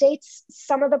our updates.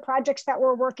 Some of the projects that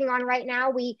we're working on right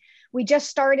now, we just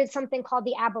started something called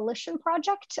the Abolition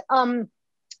Project,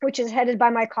 which is headed by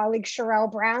my colleague Sherelle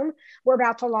Brown. We're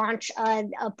about to launch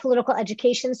a political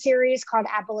education series called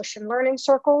Abolition Learning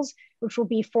Circles, which will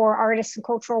be for artists and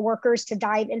cultural workers to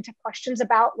dive into questions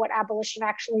about what abolition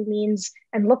actually means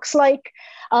and looks like.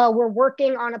 We're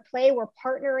working on a play. We're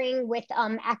partnering with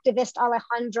activist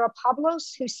Alejandro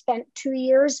Pablos, who spent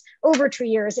over 2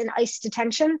 years in ICE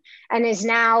detention and is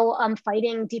now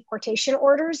fighting deportation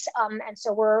orders. And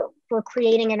so we're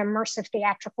creating an immersive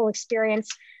theatrical experience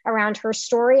around her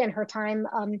story and her time,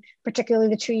 particularly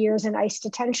the 2 years in ICE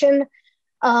detention.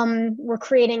 We're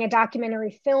creating a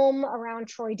documentary film around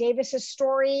Troy Davis's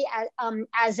story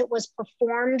as it was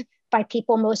performed by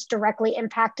people most directly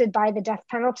impacted by the death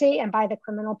penalty and by the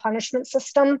criminal punishment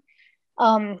system.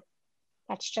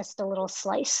 That's just a little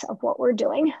slice of what we're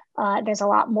doing. There's a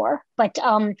lot more, but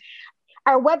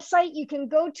our website, you can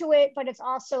go to it, but it's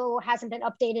also hasn't been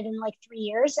updated in like 3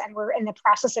 years, and we're in the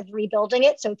process of rebuilding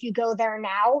it. So if you go there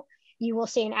now, you will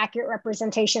see an accurate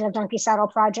representation of Donkey Saddle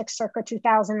Project circa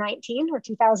 2019 or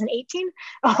 2018.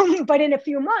 But in a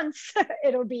few months,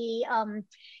 it'll be our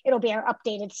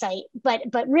updated site.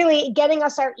 But really getting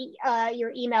us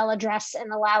your email address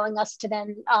and allowing us to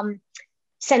then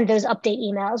send those update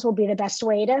emails will be the best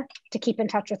way to keep in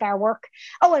touch with our work.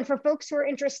 Oh, and for folks who are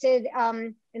interested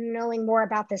in knowing more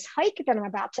about this hike that I'm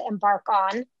about to embark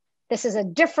on, this is a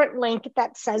different link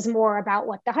that says more about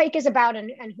what the hike is about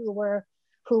and who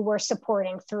we're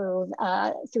supporting through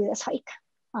this hike.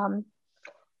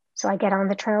 So I get on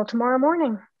the trail tomorrow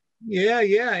morning. Yeah.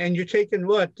 And you're taking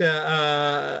what?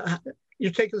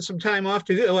 you're taking some time off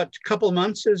to do what? A couple of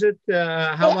months, is it?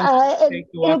 How long?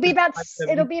 It'll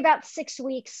be about 6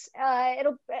 weeks.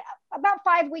 It'll about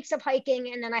 5 weeks of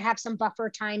hiking, and then I have some buffer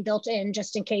time built in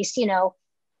just in case, you know,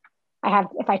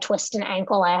 if I twist an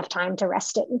ankle, I have time to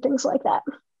rest it and things like that.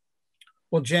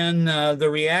 Well, Jen, the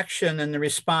reaction and the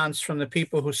response from the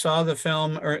people who saw the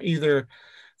film, or either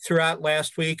throughout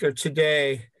last week or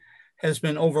today, has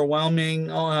been overwhelming.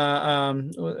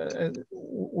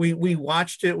 We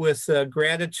watched it with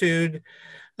gratitude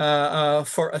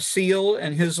for Aseel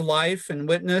and his life and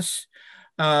witness,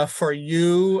 for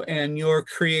you and your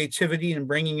creativity and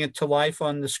bringing it to life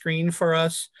on the screen for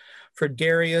us, for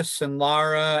Darius and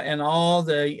Lara and all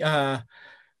the,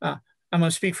 I'm going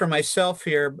to speak for myself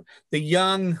here, the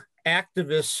young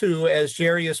activists who, as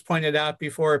Jerry has pointed out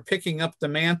before, are picking up the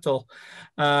mantle,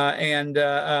 in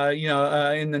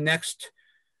the next,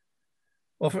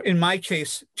 well, in my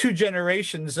case, 2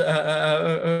 generations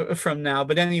from now.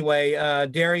 But anyway,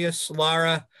 Darius,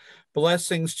 Lara,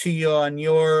 blessings to you on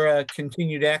your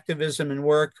continued activism and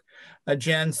work.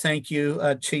 Jen, thank you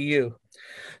to you.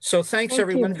 So thanks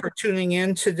everyone for tuning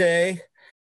in today.